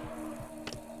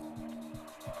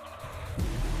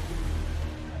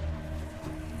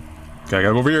 Okay, I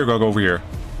gotta go over here. Gotta go over here.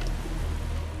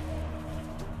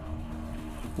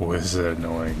 Boy, this is an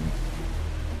annoying.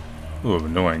 Ooh,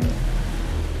 annoying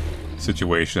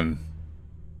situation.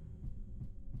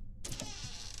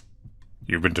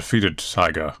 You've been defeated,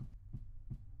 Tiger.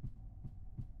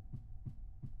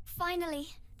 Finally,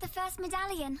 the first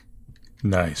medallion.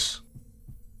 Nice.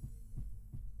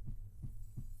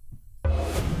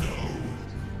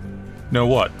 No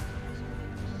what?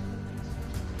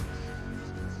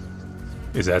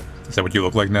 Is that what you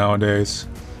look like nowadays?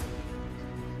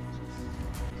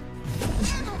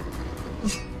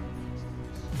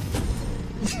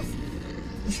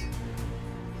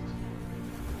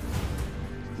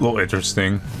 A little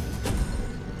interesting.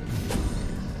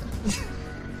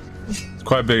 It's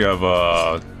quite big of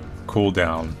a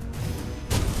cooldown.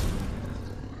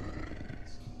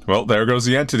 Well, there goes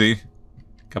the entity.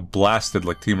 Got blasted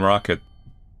like Team Rocket.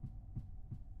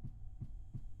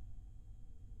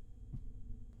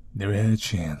 Never had a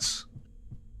chance.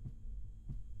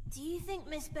 Do you think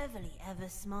Miss Beverly ever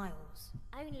smiles?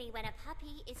 Only when a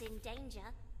puppy is in danger.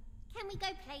 Can we go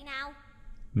play now?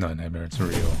 No, nightmare, it's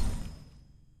real.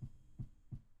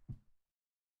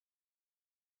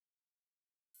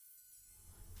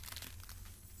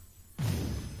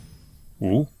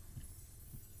 Ooh.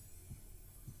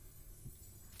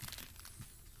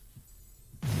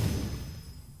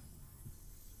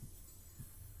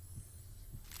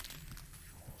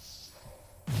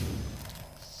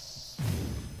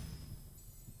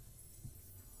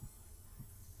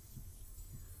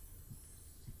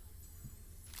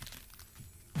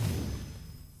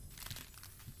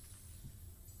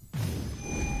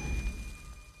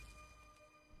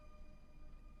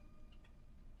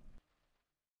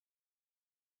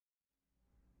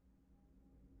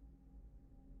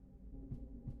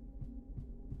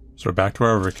 So we're back to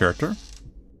our other character.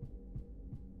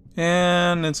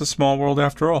 And it's a small world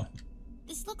after all.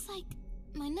 This looks like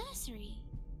my nursery.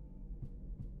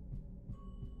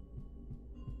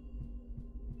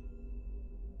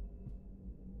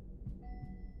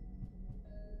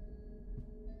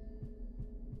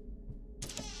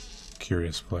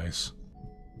 Curious place.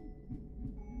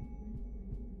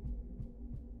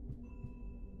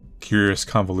 Curious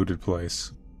convoluted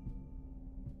place.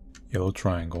 Yellow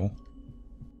triangle.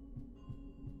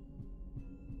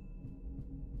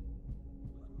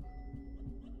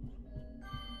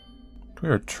 Do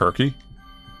we hear a turkey?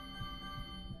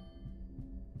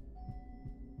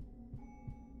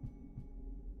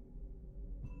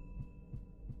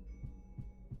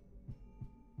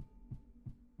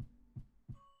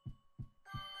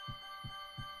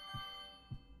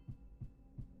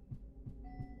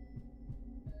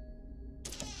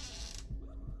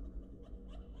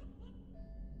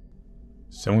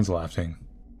 Someone's laughing.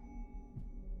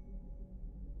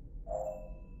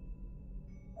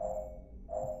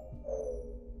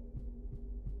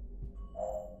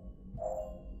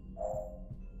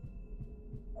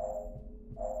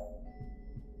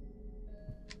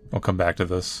 I'll come back to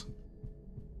this.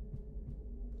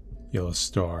 Yellow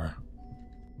star.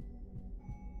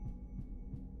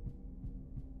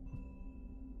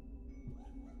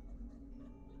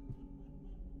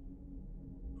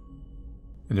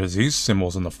 And there's these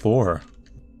symbols on the floor.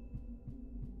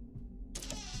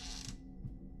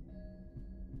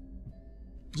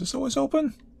 Is this always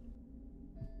open?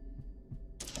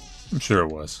 I'm sure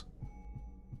it was.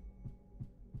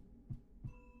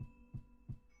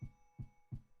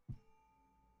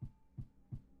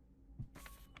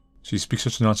 She speaks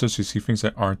such nonsense, you see things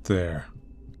that aren't there.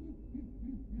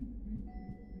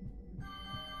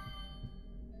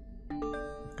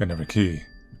 Got another key.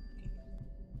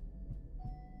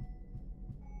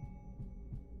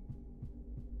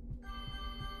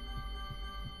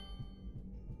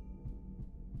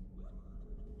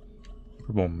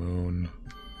 Purple moon.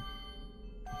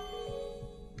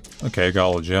 Okay, got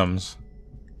all the gems.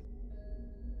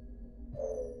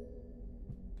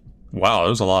 Wow,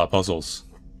 there's a lot of puzzles.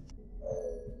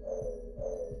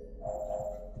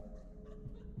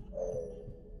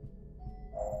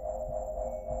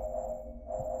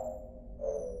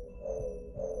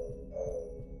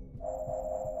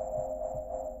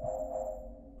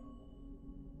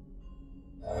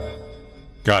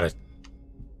 Got it.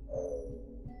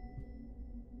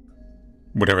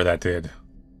 Whatever that did.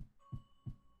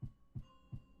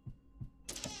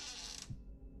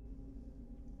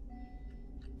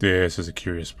 This is a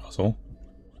curious puzzle.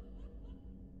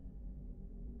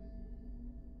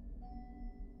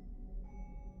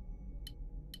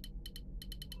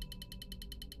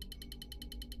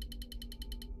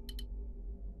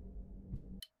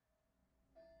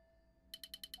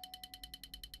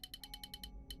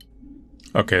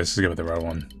 Okay, let's go with the right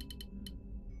one.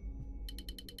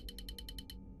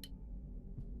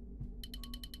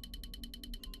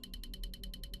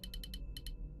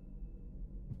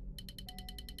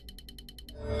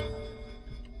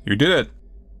 You did it!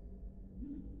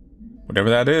 Whatever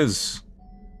that is.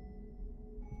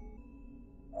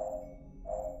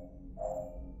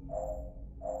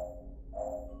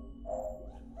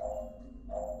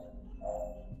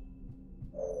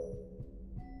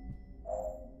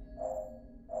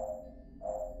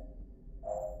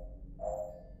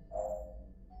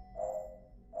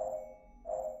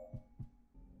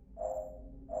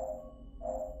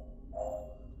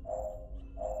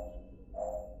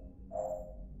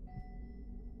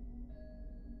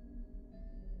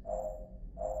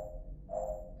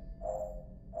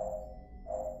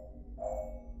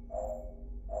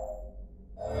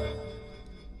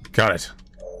 Got it.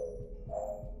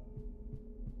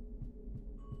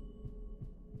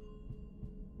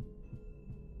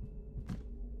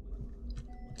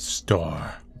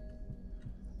 Star.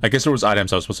 I guess there was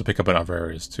items I was supposed to pick up in other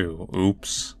areas too.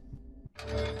 Oops.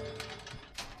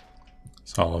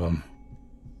 It's all of them.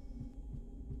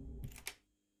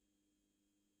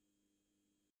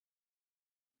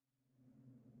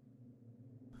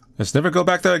 Let's never go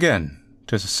back there again.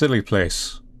 Just a silly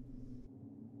place.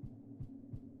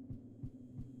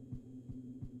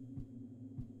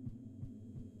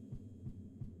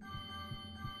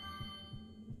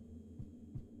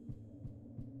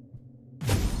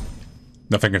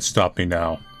 Nothing can stop me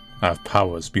now. I have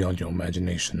powers beyond your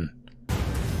imagination.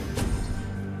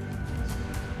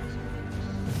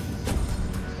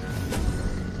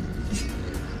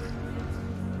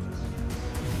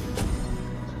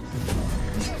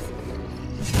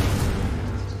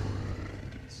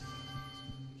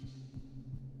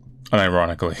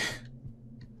 Unironically.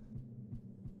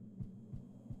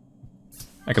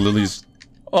 I can literally just...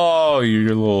 Oh,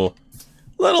 you're a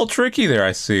little tricky there,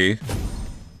 I see.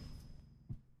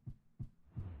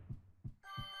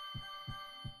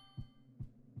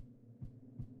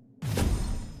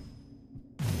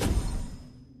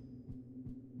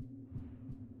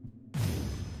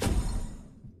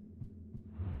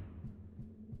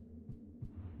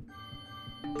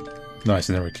 Nice,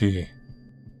 another key.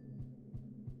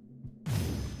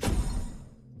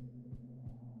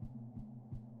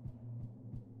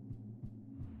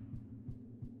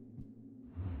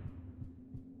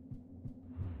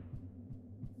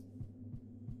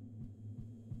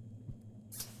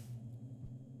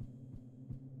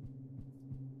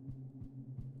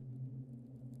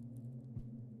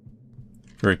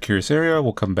 Very curious area,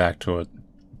 we'll come back to it.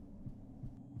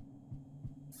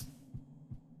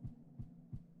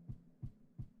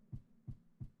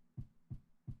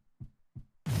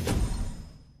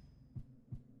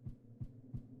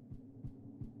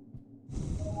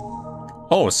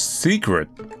 Oh, a secret!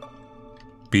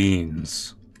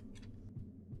 Beans.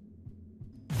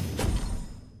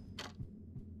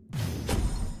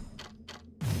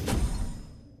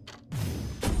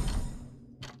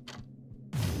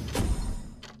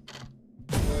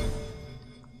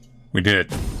 We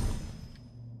did.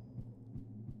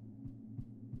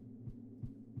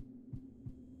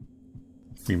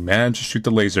 We managed to shoot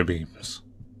the laser beams.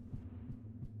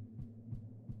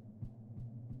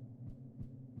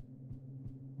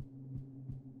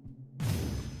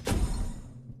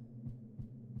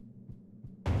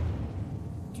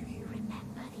 Do you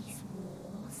remember these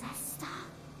walls, Esther?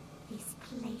 This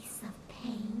place of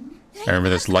pain? I remember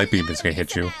this light beam is gonna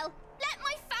hit you. Let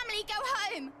my family go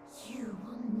home. You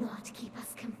will not keep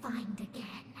us confined again.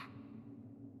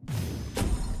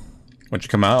 Once you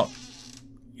come out,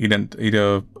 eat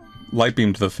a light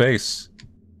beam to the face.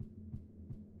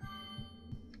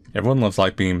 Everyone loves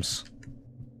light beams.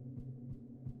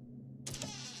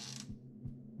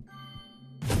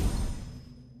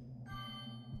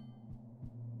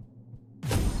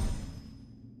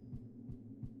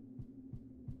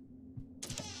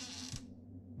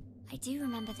 I do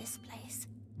remember this place,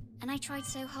 and I tried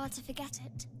so hard to forget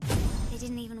it. They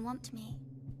didn't even want me.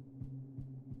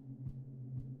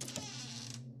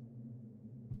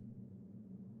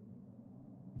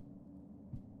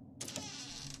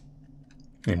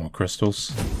 Any more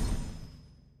crystals?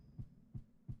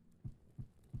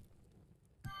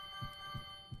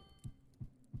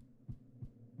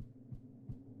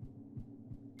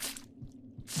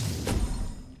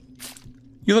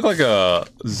 You look like a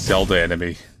Zelda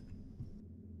enemy.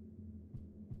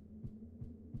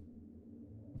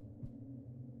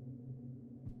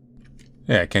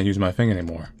 Yeah, I can't use my thing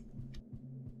anymore.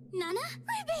 Nana?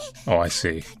 Ruby! Oh, I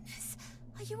see. Goodness,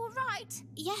 are you alright?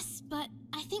 Yes, but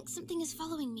I think something is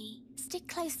following me. Stick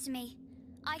close to me.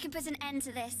 I can put an end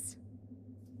to this.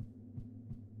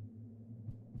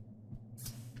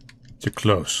 You're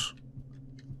close.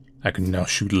 I can now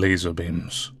shoot laser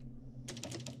beams.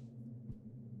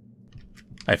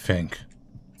 I think.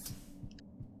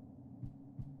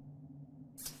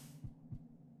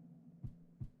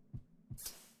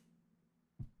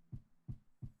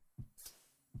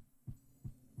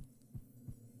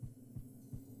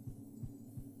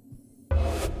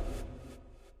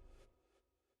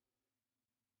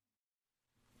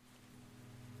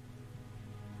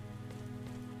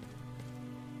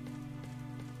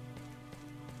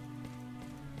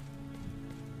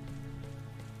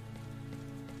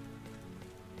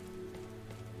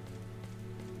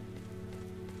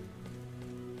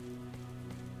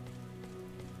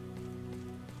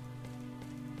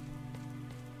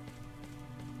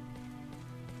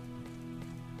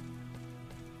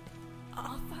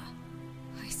 Arthur,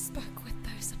 I spoke with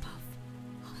those above.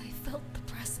 I felt the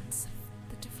presence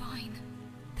of the divine.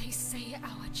 They say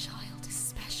our child is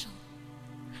special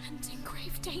and in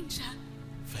grave danger.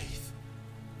 Faith,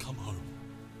 come home.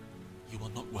 You are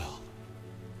not well.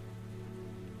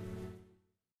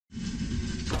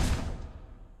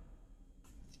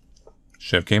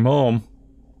 Chef came home.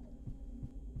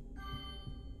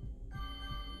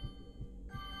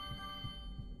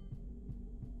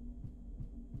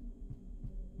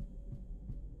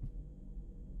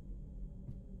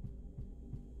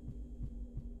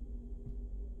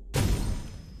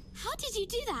 How did you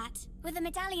do that? With the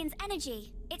medallion's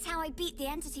energy. It's how I beat the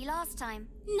entity last time.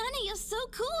 Nana, you're so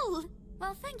cool!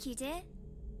 Well, thank you, dear.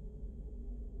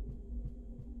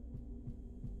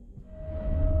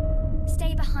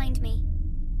 Stay behind me.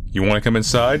 You want to come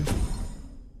inside?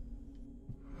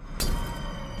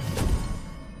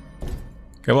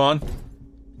 Come on.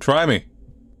 Try me.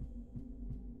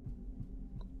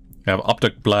 I have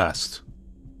Optic Blast.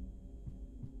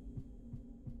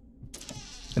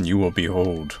 And you will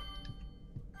behold.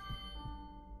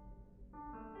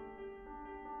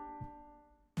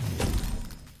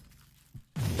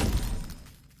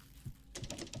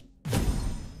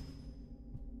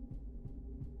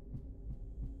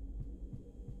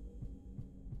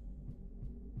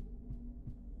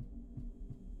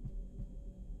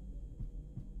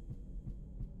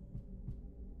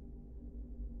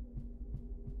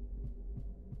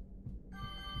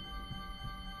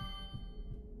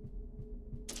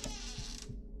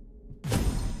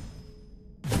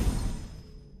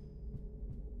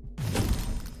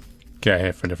 Okay,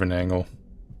 hit for a different angle.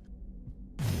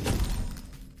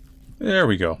 There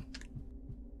we go.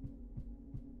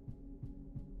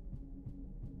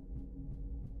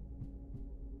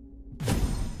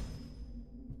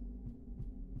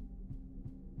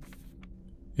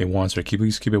 It wants her.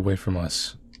 Please keep it away from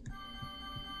us.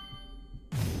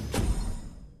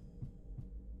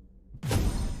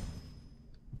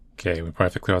 Okay, we probably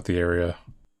have to clear out the area.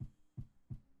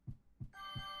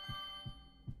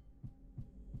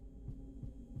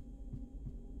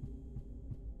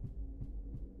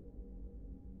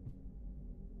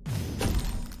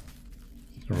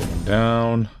 Everyone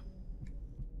down.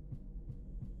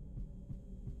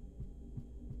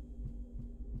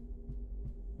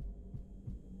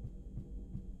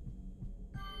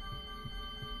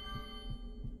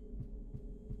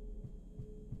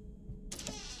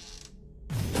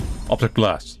 Optic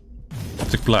Blast.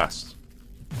 Optic Blast.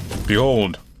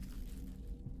 Behold.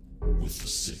 With the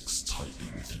six tightly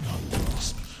within our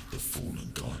grasp, the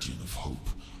fallen guardian of Hope,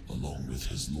 along with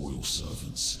his loyal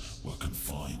servants, were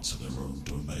confined to their own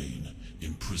domain,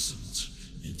 imprisoned,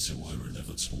 until her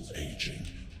inevitable aging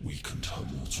weakened her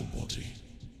mortal body.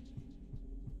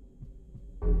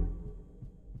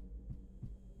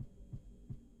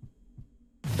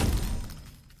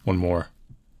 One more.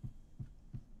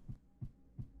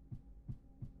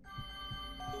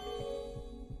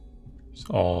 It's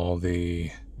all the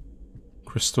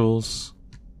crystals.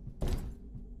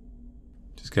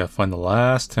 Just gotta find the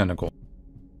last tentacle.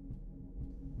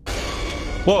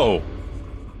 Whoa!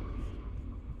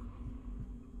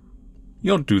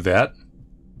 You don't do that.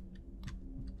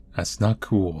 That's not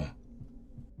cool.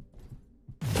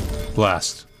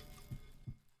 Blast.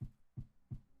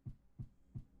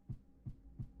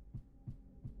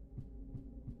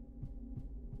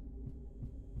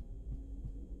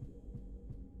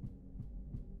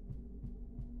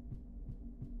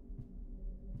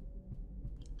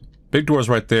 Big doors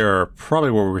right there are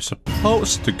probably where we're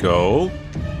supposed to go.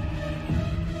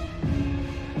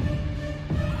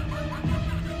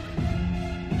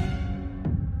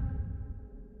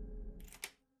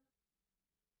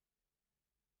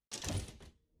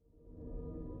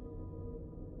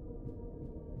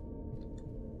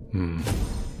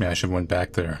 Yeah, I should have went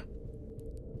back there.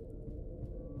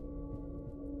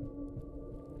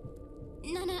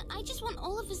 Nana, I just want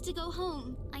all of us to go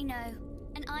home. I know,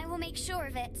 and I will make sure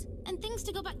of it. And things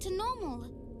to go back to normal.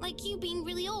 Like you being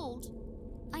really old.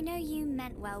 I know you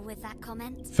meant well with that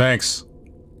comment. Thanks.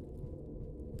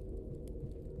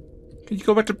 Can you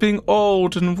go back to being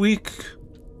old and weak,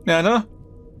 Nana?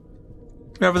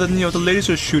 Rather than, you know, the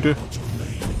laser shooter.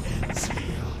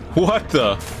 What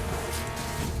the?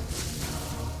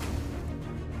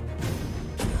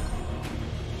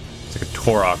 It's like a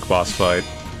Torok boss fight.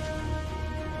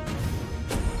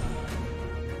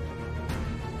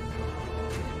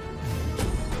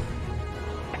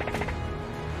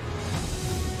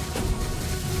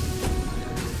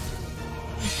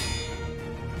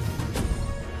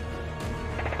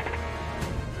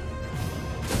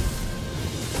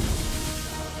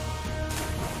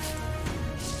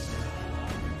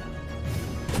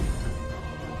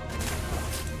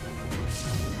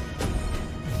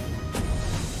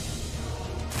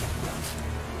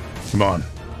 Come on.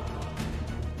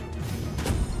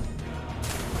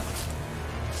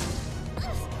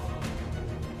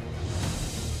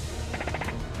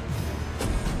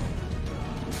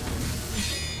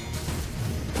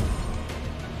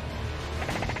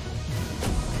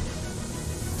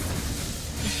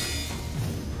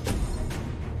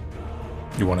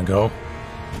 You want to go?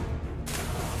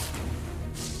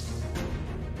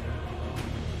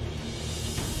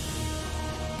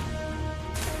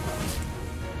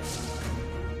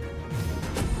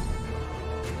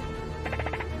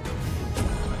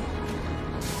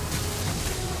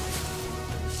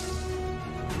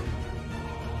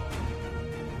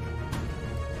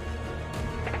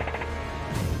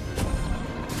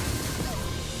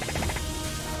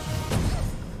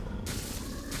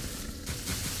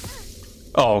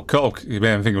 Oh, Coke.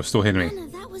 Man, I think it was still hitting me.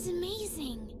 Nana, that was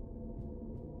amazing.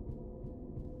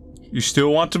 You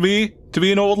still want to be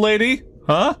an old lady?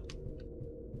 Huh?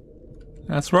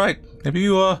 That's right. Maybe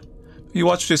you watch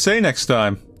what you say next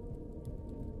time.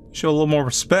 Show a little more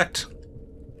respect.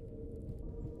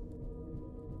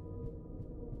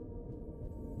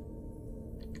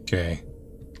 Okay.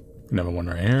 Another one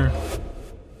right here.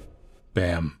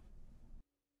 Bam.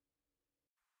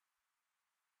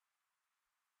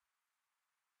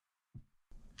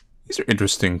 These are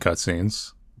interesting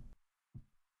cutscenes.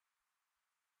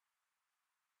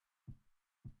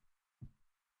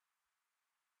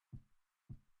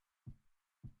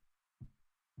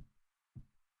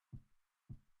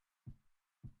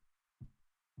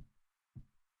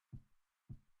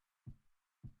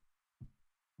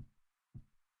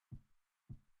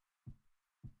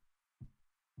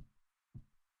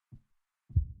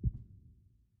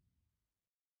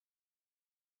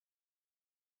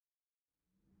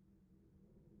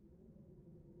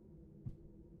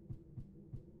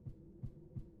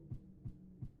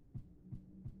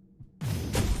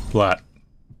 Flat.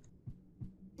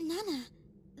 Nana,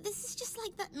 this is just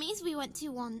like that maze we went to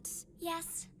once.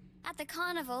 Yes, at the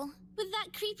carnival. With that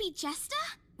creepy jester?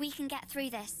 We can get through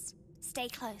this. Stay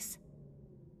close.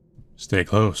 Stay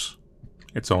close.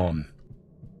 It's on.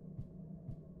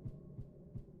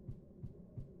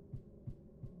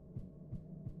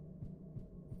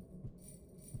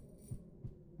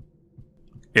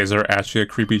 Is there actually a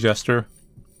creepy jester?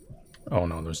 Oh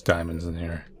no, there's diamonds in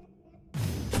here.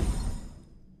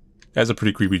 That's a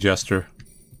pretty creepy jester.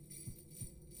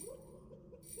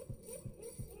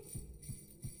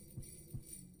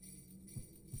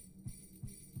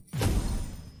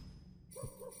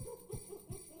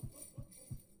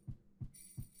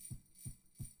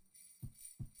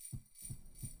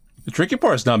 The tricky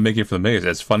part is not making it for the maze.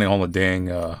 It's finding all the dang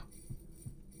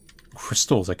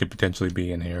crystals that could potentially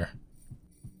be in here.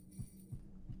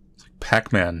 It's like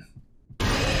Pac-Man.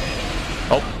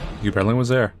 Oh, he apparently was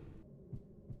there.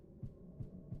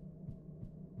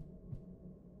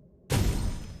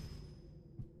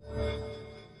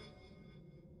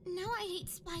 Now I hate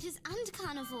spiders and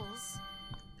carnivals.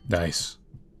 Nice.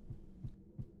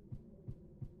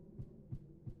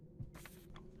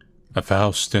 A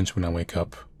foul stench when I wake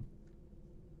up.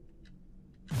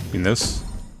 In this?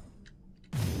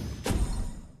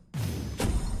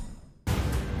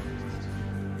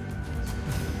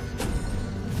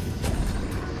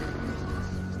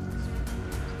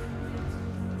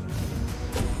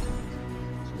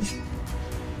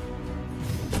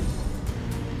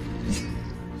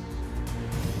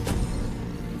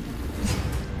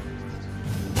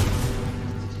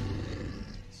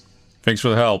 Thanks for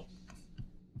the help.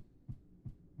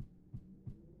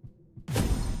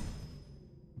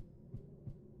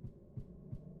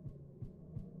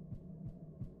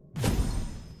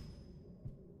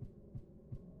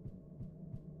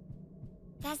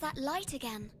 There's that light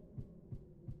again.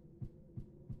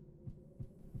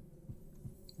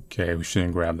 Okay, we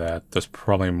shouldn't grab that. There's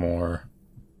probably more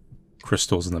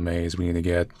crystals in the maze we need to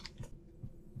get.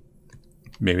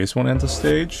 Maybe this won't end the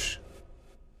stage?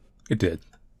 It did.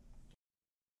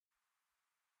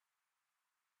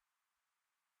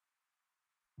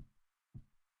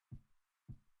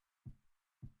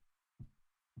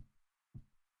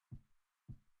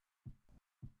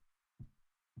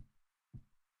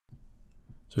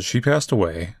 So she passed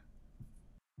away.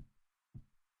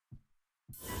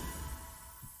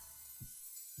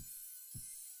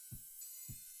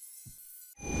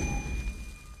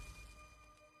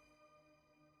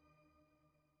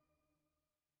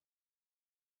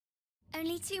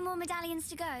 Only 2 more medallions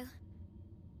to go. Are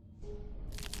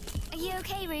you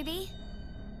okay, Ruby?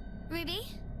 Ruby?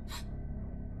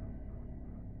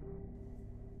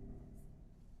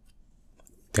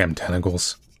 Damn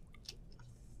tentacles.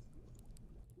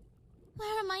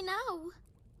 Where am I now?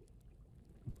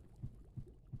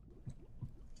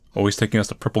 Always taking us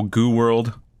to purple goo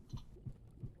world.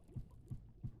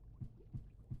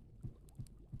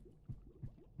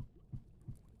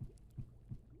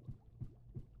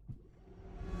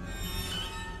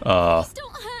 Please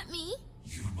don't hurt me.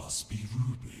 You must be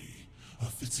Ruby, a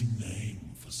fitting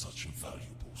name for such a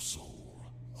valuable soul.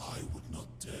 I would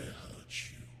not dare hurt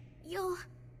you. You're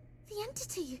the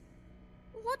entity.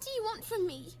 What do you want from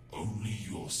me? Only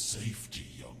your safety,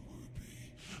 young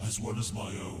Ruby, as well as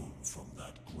my own from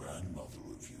that grandmother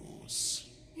of yours.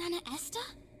 Nana Esther?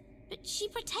 But she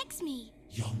protects me.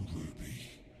 Young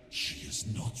Ruby, she is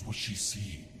not what she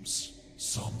seems.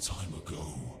 Some time ago,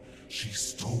 she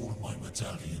stole my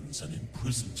medallions and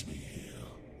imprisoned me here.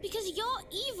 Because you're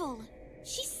evil.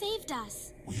 She saved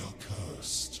us. We are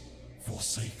cursed,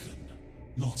 forsaken,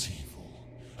 not evil.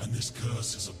 And this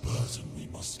curse is a burden we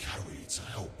must carry to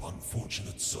help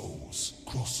unfortunate souls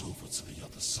cross over to the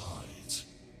other side.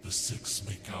 The six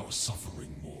make our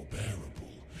suffering more bearable.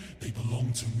 They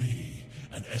belong to me,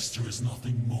 and Esther is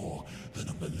nothing more than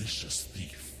a malicious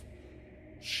thief.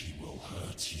 She will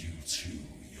hurt you too,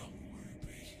 young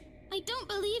Ruby. I don't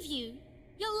believe you.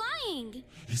 You're lying.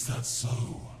 Is that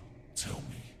so? Tell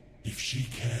me, if she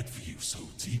cared for you so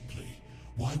deeply,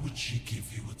 why would she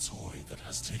give you a toy that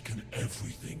has taken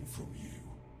everything from you?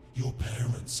 Your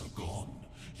parents are gone,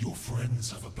 your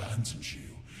friends have abandoned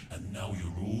you, and now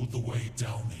you're all the way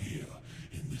down here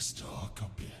in this dark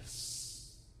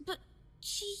abyss. But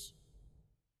she...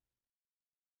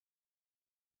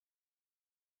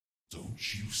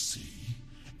 Don't you see?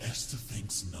 Esther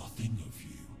thinks nothing of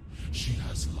you. She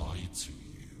has lied to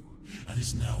you, and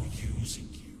is now using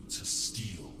you to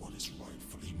steal what is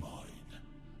rightfully mine.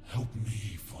 Help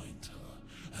me find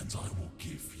her, and I will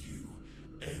give you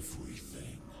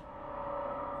everything.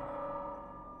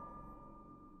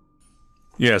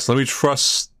 Yes, let me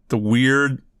trust the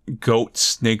weird goat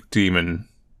snake demon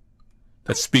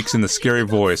that speaks in the scary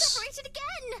voice. Separated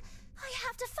again! I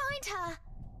have to find her!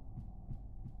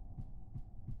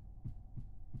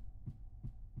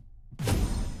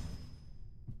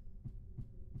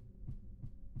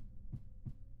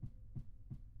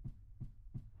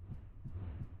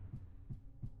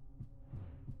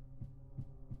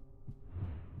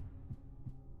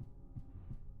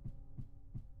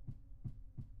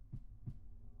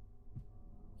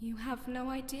 You have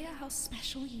no idea how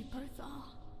special you both are.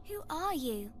 Who are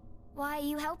you? Why are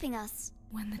you helping us?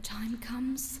 When the time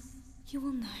comes, you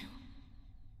will know.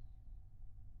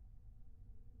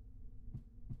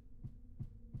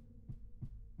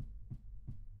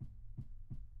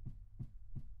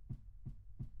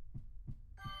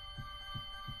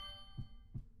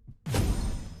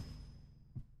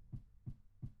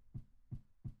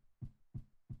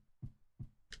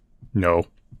 No.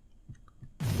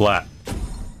 Flat.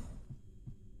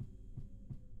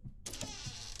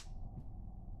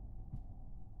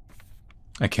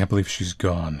 I can't believe she's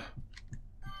gone.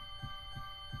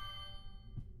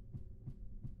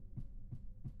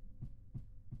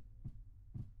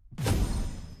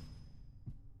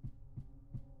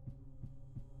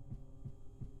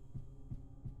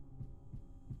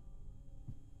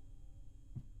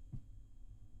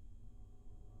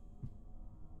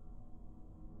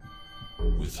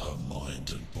 With her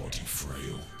mind and body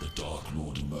frail, the Dark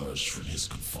Lord emerged from his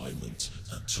confinement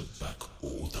and took back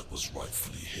all that was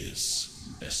rightfully his.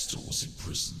 Esther was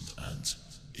imprisoned and,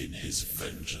 in his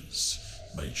vengeance,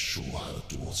 made sure her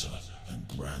daughter and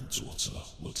granddaughter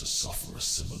were to suffer a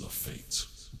similar fate.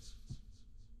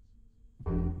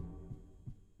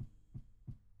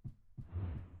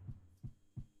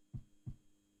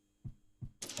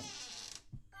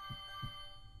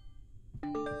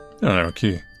 I don't know,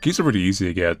 key. Keys are pretty easy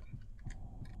to get.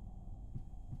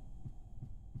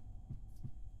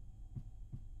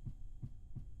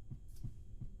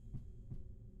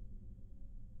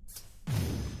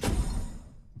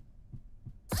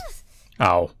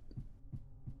 Ow.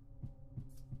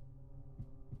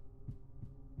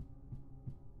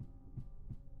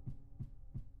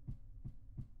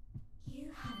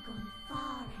 You have gone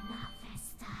far enough,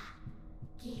 Esther.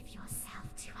 Give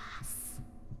yourself to us.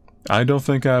 I don't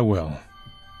think I will.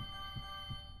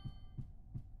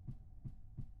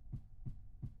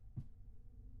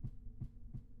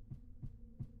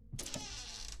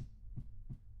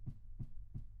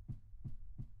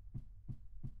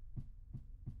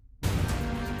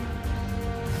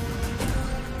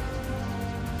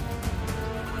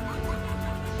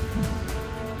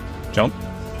 Jump.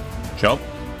 Jump.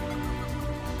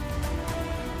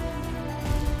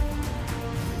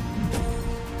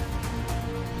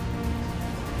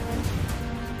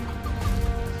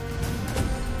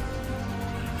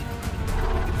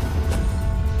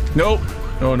 Nope.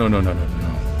 No, no, no, no, no,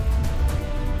 no.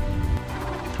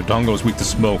 Todongo's weak to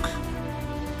smoke.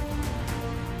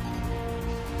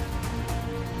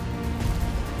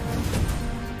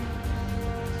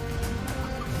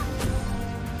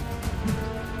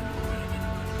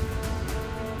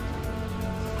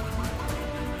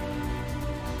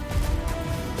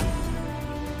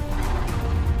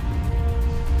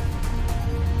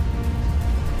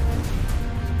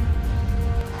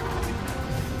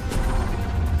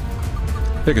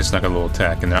 I think I snuck a little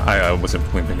attack in there. I wasn't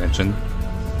paying attention.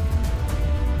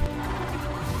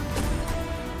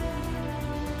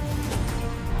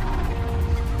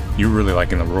 You're really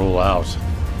liking to roll out.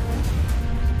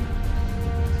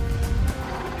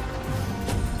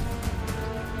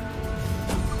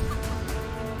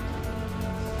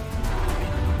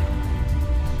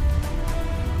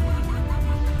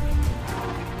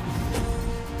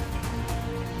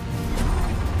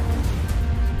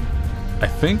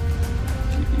 think...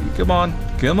 Come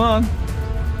on. Come on.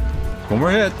 One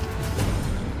more hit.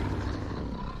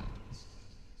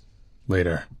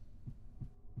 Later.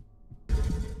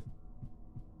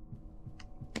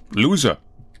 Loser.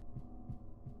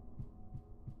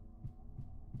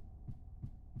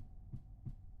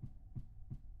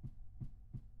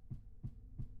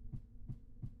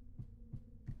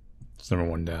 It's number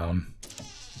one down.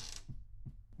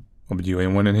 What would you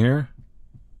anyone in here?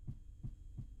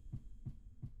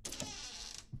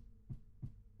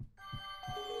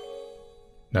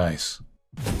 Nice.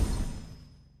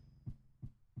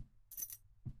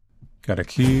 Got a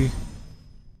key.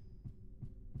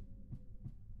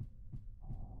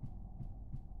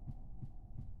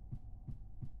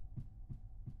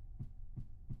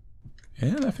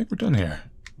 And I think we're done here.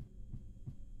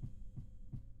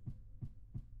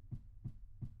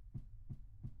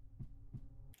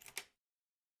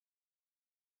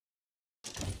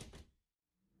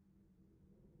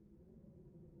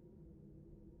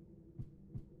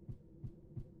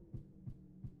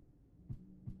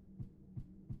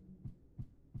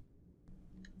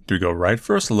 Do we go right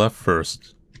first or left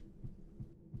first?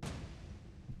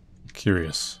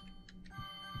 Curious.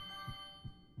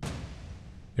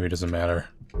 Maybe it doesn't matter.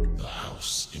 The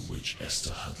house in which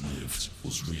Esther had lived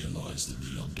was realized in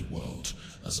the underworld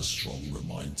as a strong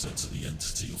reminder to the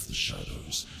entity of the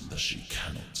shadows that she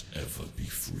cannot ever be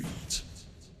freed.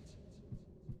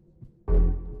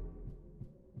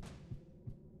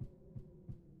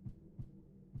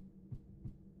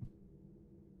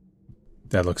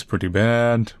 That looks pretty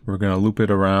bad. We're gonna loop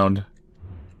it around.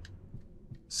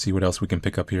 See what else we can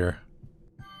pick up here.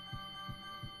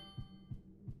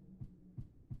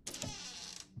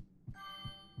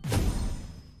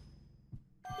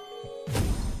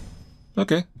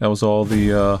 Okay, that was all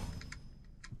the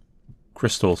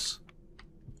crystals.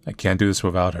 I can't do this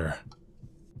without her.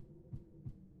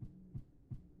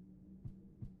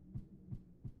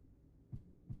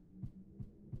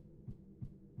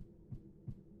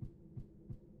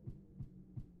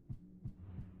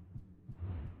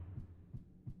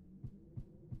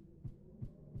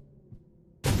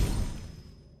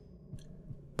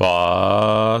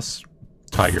 Boss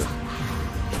Tiger.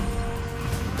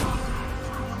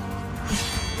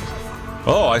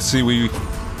 Oh, I see we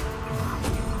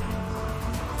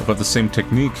about the same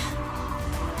technique.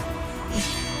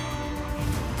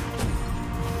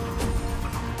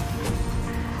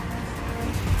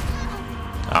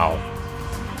 Ow.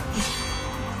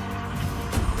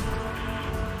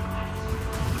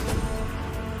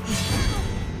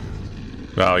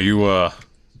 Wow, you are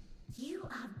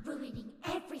ruining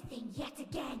everything yet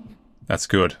again. That's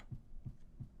good.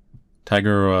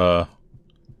 Tiger,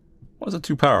 wasn't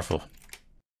too powerful.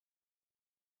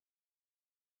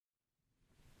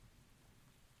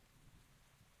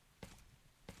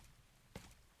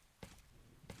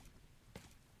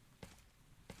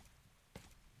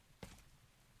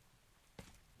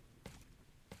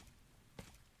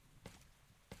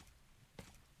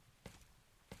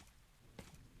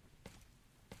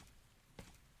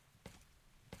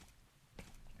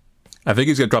 I think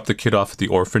he's gonna drop the kid off at the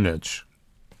orphanage.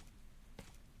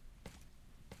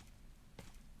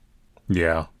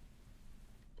 Yeah.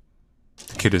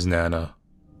 The kid is Nana.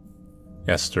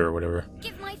 Esther or whatever.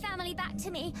 Give my family back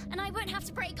to me, and I won't have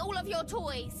to break all of your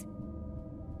toys.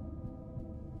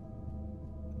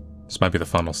 This might be the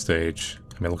final stage.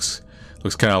 I mean, it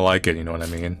looks kind of like it, you know what I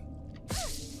mean?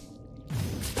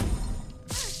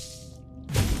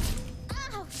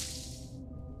 Ow.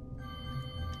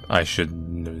 I should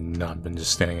have not been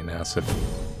just standing in acid.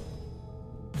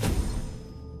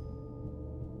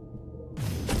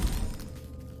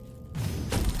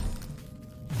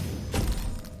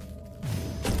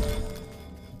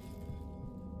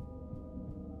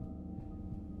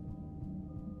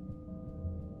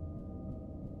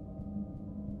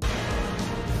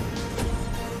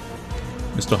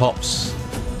 Mr. Hops.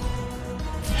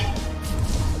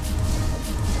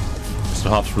 Mr.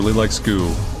 Hops really likes goo.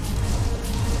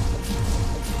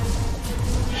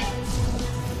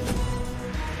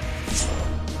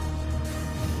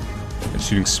 And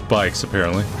shooting spikes,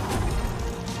 apparently.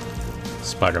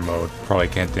 Spider mode. Probably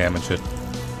can't damage it.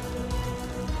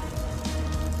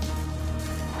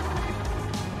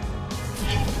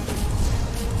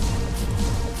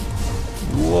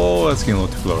 Whoa, that's getting a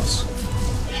little too close.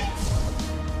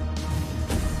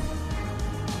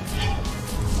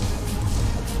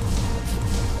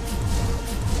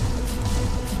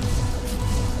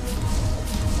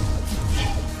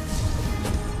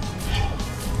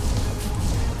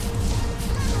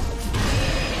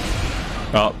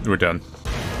 Oh, we're done.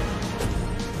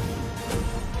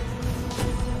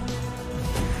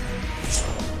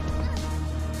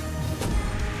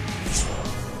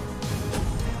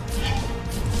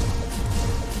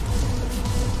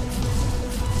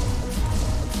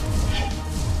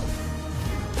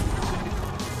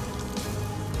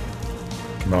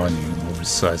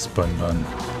 sized bun bun.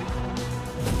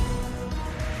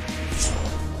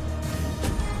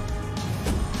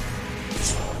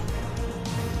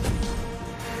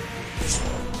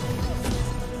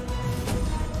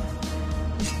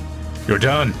 You're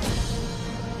done.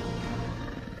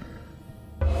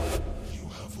 You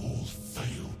have all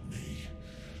failed me.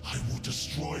 I will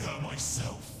destroy her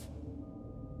myself.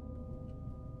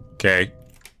 Okay.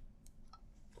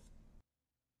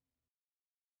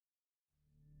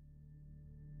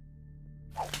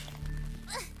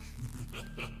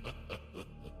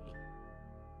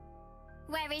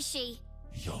 Where is she?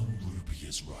 Young Ruby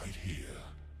is right here,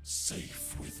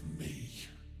 safe with me.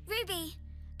 Ruby,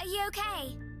 are you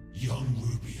okay? Young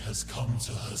Ruby has come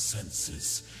to her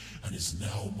senses and is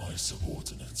now my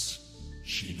subordinate.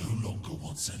 She no longer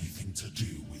wants anything to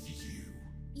do with you.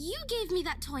 You gave me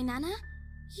that toy, Nana.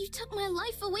 You took my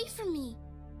life away from me.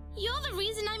 You're the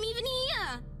reason I'm even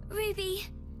here. Ruby,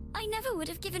 I never would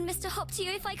have given Mr. Hopp to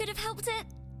you if I could have helped it.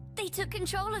 They took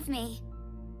control of me.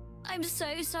 I'm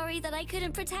so sorry that I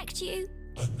couldn't protect you.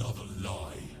 Another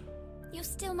lie. You're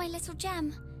still my little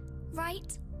gem,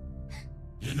 right?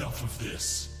 Enough of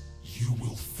this. You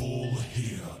will fall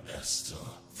here, Esther.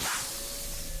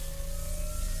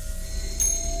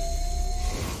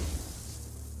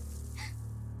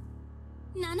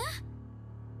 Nana?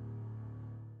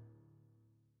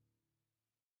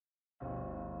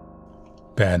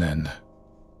 Bannon.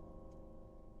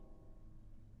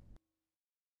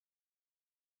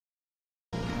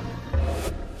 You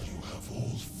have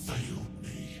all failed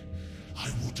me. I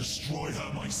will destroy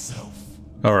her myself.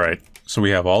 Alright, so we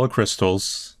have all the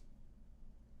crystals.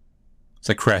 It's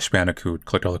like Crash Bandicoot,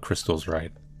 collect all the crystals,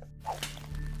 right?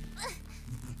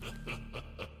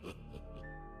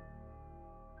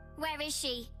 Where is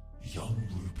she? Young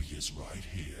Ruby is right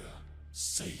here,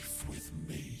 safe with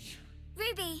me.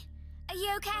 Ruby, are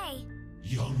you okay?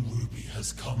 Young Ruby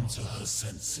has come to her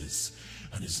senses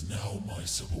and is now my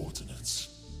subordinate.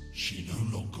 She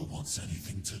no longer wants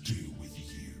anything to do with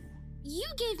you. You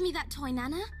gave me that toy,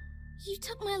 Nana. You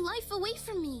took my life away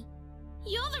from me.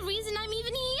 You're the reason I'm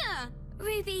even here.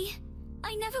 Ruby,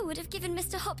 I never would have given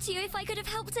Mr. Hopp to you if I could have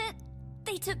helped it.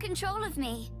 They took control of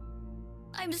me.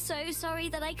 I'm so sorry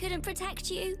that I couldn't protect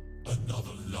you.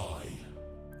 Another lie.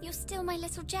 You're still my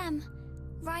little gem,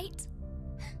 right?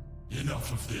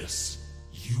 Enough of this.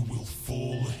 You will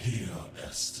fall here,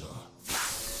 Esther.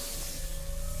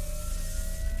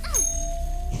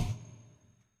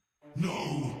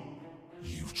 No!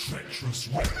 You treacherous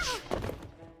wretch!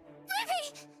 Ruby!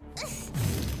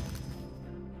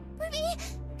 Ruby,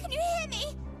 can you hear me?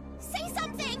 Say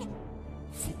something!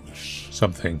 Foolish.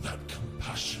 Something. That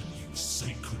compassion you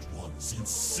sacred ones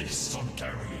insist on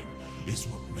carrying is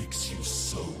what makes you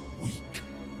so weak.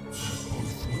 You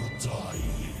both will die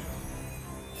here.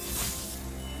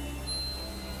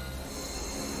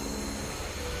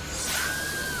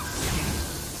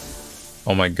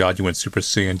 Oh my god, you went Super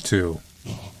Saiyan 2.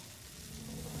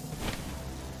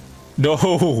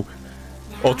 No!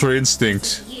 Ultra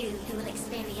Instinct. You who will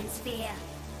experience fear.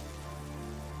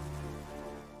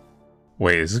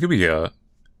 Wait, is this gonna be a...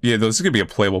 Yeah, this is gonna be a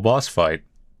playable boss fight.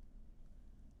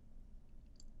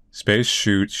 Space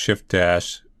shoot, shift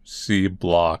dash, C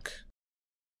block.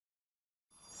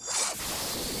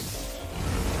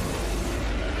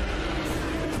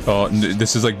 Oh,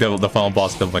 this is like the final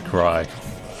boss of Devil May Cry.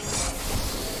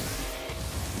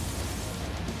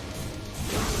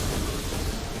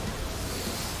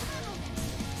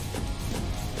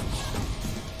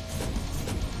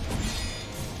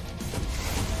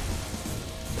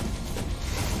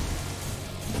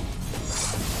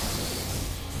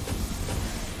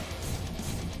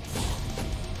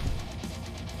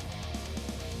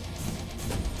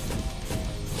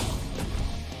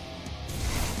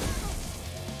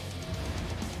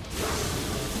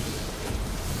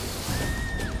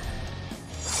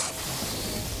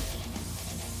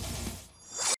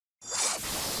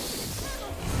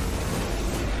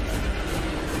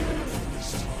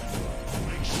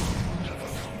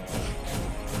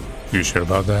 You sure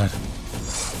about that?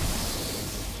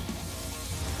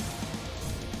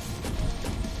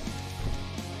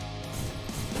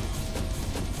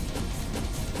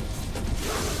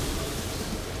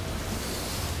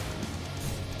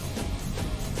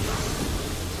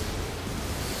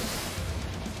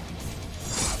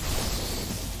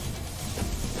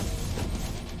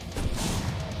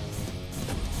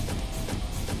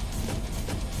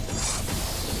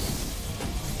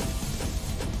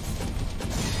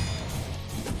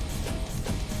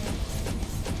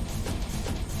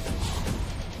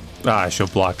 Ah, I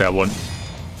should block that one.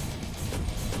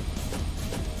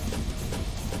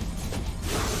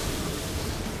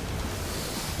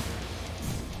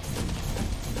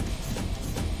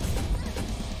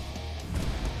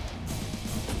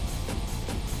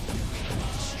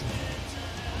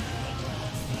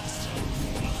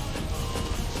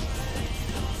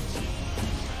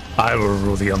 I will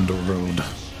rule the underworld.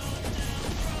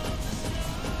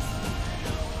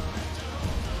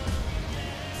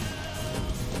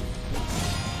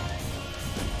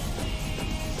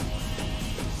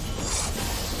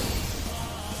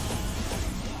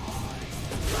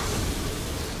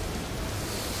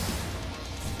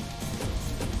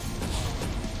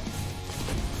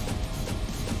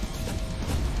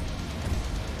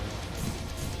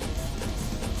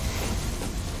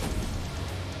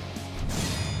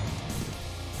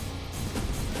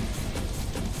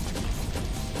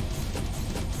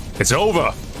 It's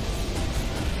over!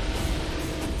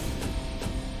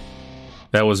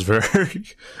 That was very...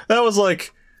 that was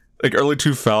like early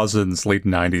 2000s, late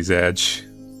 90s Edge.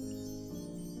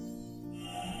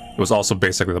 It was also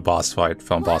basically the boss fight,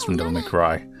 film boss from Devil May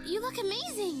Cry. You look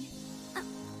amazing!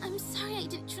 I'm sorry I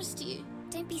didn't trust you.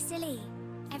 Don't be silly.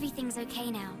 Everything's okay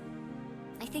now.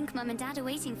 I think Mum and Dad are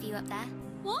waiting for you up there.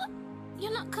 What?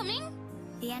 You're not coming?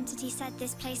 The entity said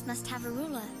this place must have a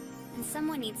ruler, and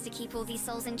someone needs to keep all these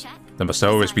souls in check. There must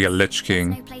always be a Lich There's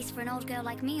King. no place for an old girl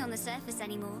like me on the surface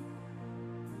anymore.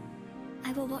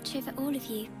 I will watch over all of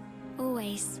you,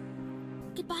 always.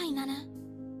 Goodbye, Nana.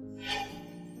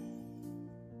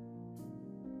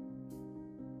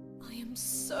 I am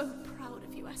so proud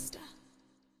of you, Esther.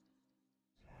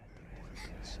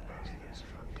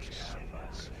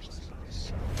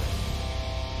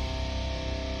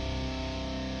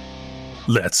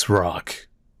 Let's rock.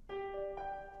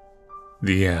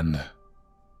 The end.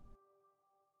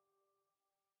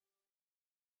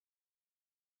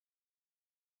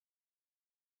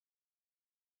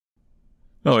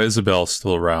 Oh, Isabel's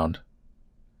still around.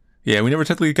 Yeah, we never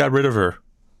technically got rid of her.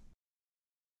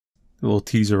 A little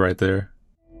teaser right there.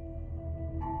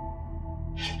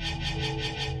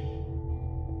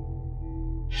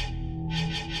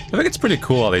 I think it's pretty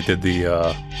cool how they did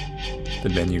the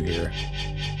menu here.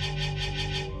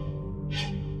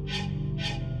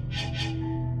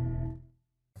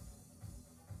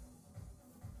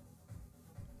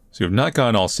 So we've not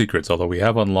gotten all secrets, although we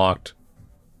have unlocked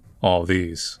all of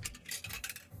these.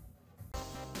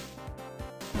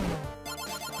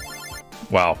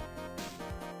 Wow.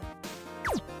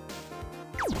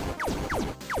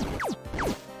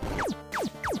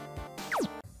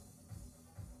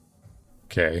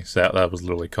 Okay, so that was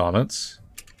literally comments.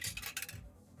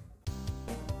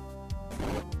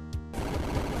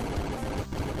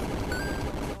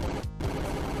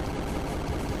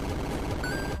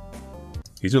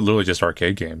 These are literally just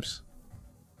arcade games.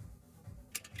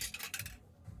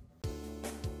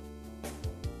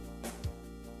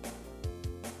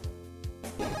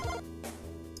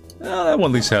 That one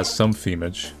at least has some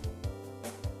themage.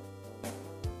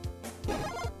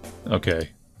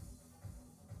 Okay.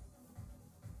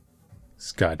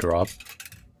 Sky drop.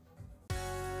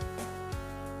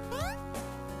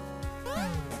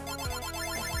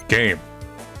 Game.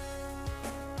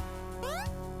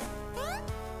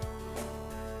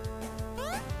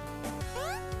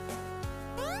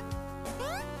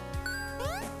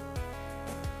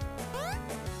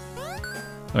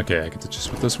 Okay, I get to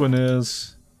choose what this one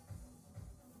is.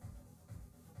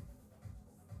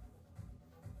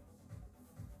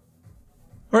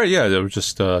 Alright, yeah, there were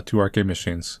just 2 arcade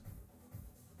machines.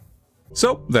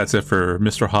 So, that's it for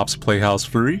Mr. Hopp's Playhouse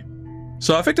 3.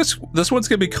 So I think this one's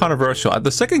gonna be controversial.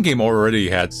 The second game already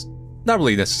had, not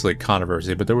really necessarily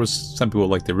controversy, but there was some people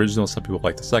like the original, some people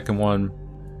like the second one.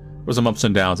 There was some ups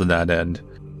and downs on that end.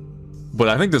 But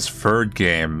I think this third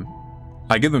game,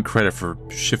 I give them credit for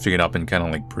shifting it up and kind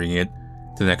of like bringing it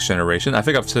to the next generation. I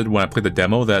think I've said when I played the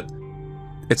demo that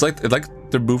it's like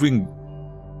they're moving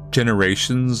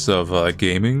generations of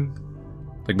gaming.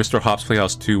 Like Mr. Hopp's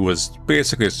Playhouse 2 was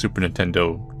basically a Super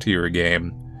Nintendo tier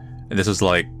game, and this is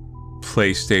like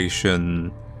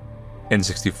PlayStation,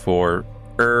 N64,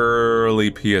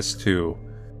 early PS2.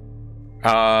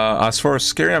 As far as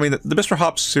scary, I mean, the Mr.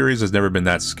 Hopp's series has never been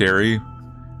that scary,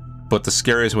 but the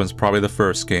scariest one's probably the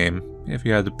first game, if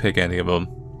you had to pick any of them.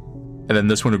 And then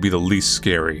this one would be the least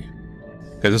scary.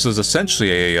 Because this is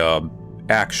essentially a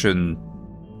action,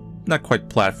 not quite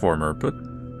platformer, but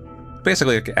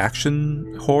basically like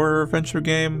action horror adventure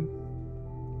game.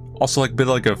 Also like a bit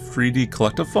like a 3D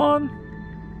collectathon.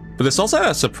 But this also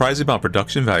has a surprising amount of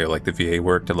production value, like the VA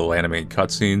work, the little animated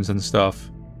cutscenes and stuff.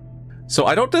 So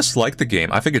I don't dislike the game.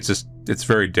 I think it's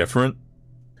very different.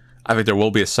 I think there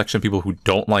will be a section of people who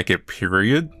don't like it,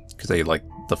 period, because they like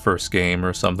the first game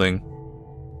or something.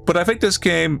 But I think this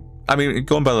game, I mean,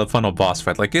 going by the final boss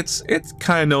fight, like it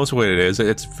kind of knows what it is.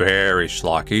 It's very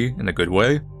schlocky in a good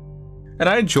way. And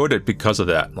I enjoyed it because of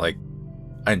that. Like,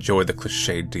 I enjoyed the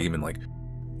cliched demon, like,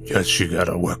 yes, you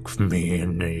gotta work for me,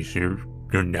 and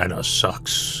your nana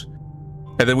sucks.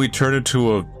 And then we turned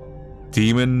into a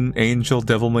demon angel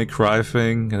devil may cry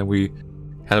thing, and then we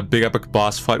had a big epic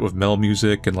boss fight with metal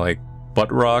music and like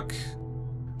butt rock.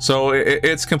 So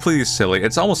it's completely silly.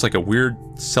 It's almost like a weird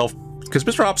because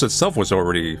Mr. Hops itself was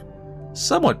already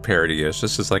somewhat parody-ish.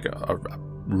 This is like a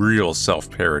real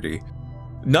self-parody.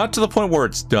 Not to the point where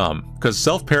it's dumb, because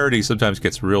self-parody sometimes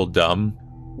gets real dumb,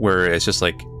 where it's just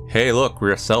like, hey look,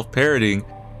 we're self-parodying.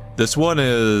 This one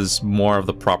is more of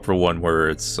the proper one where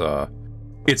it's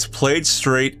played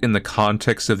straight in the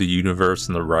context of the universe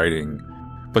and the writing.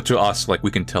 But to us, like, we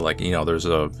can tell, like, you know, there's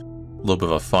a little bit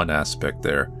of a fun aspect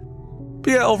there.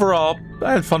 But yeah, overall,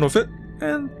 I had fun with it,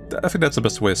 and I think that's the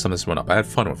best way to sum this one up. I had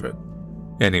fun with it.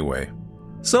 Anyway,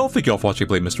 so thank you all for watching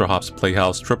Mr. Hopp's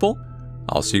Playhouse Triple.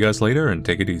 I'll see you guys later, and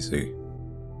take it easy.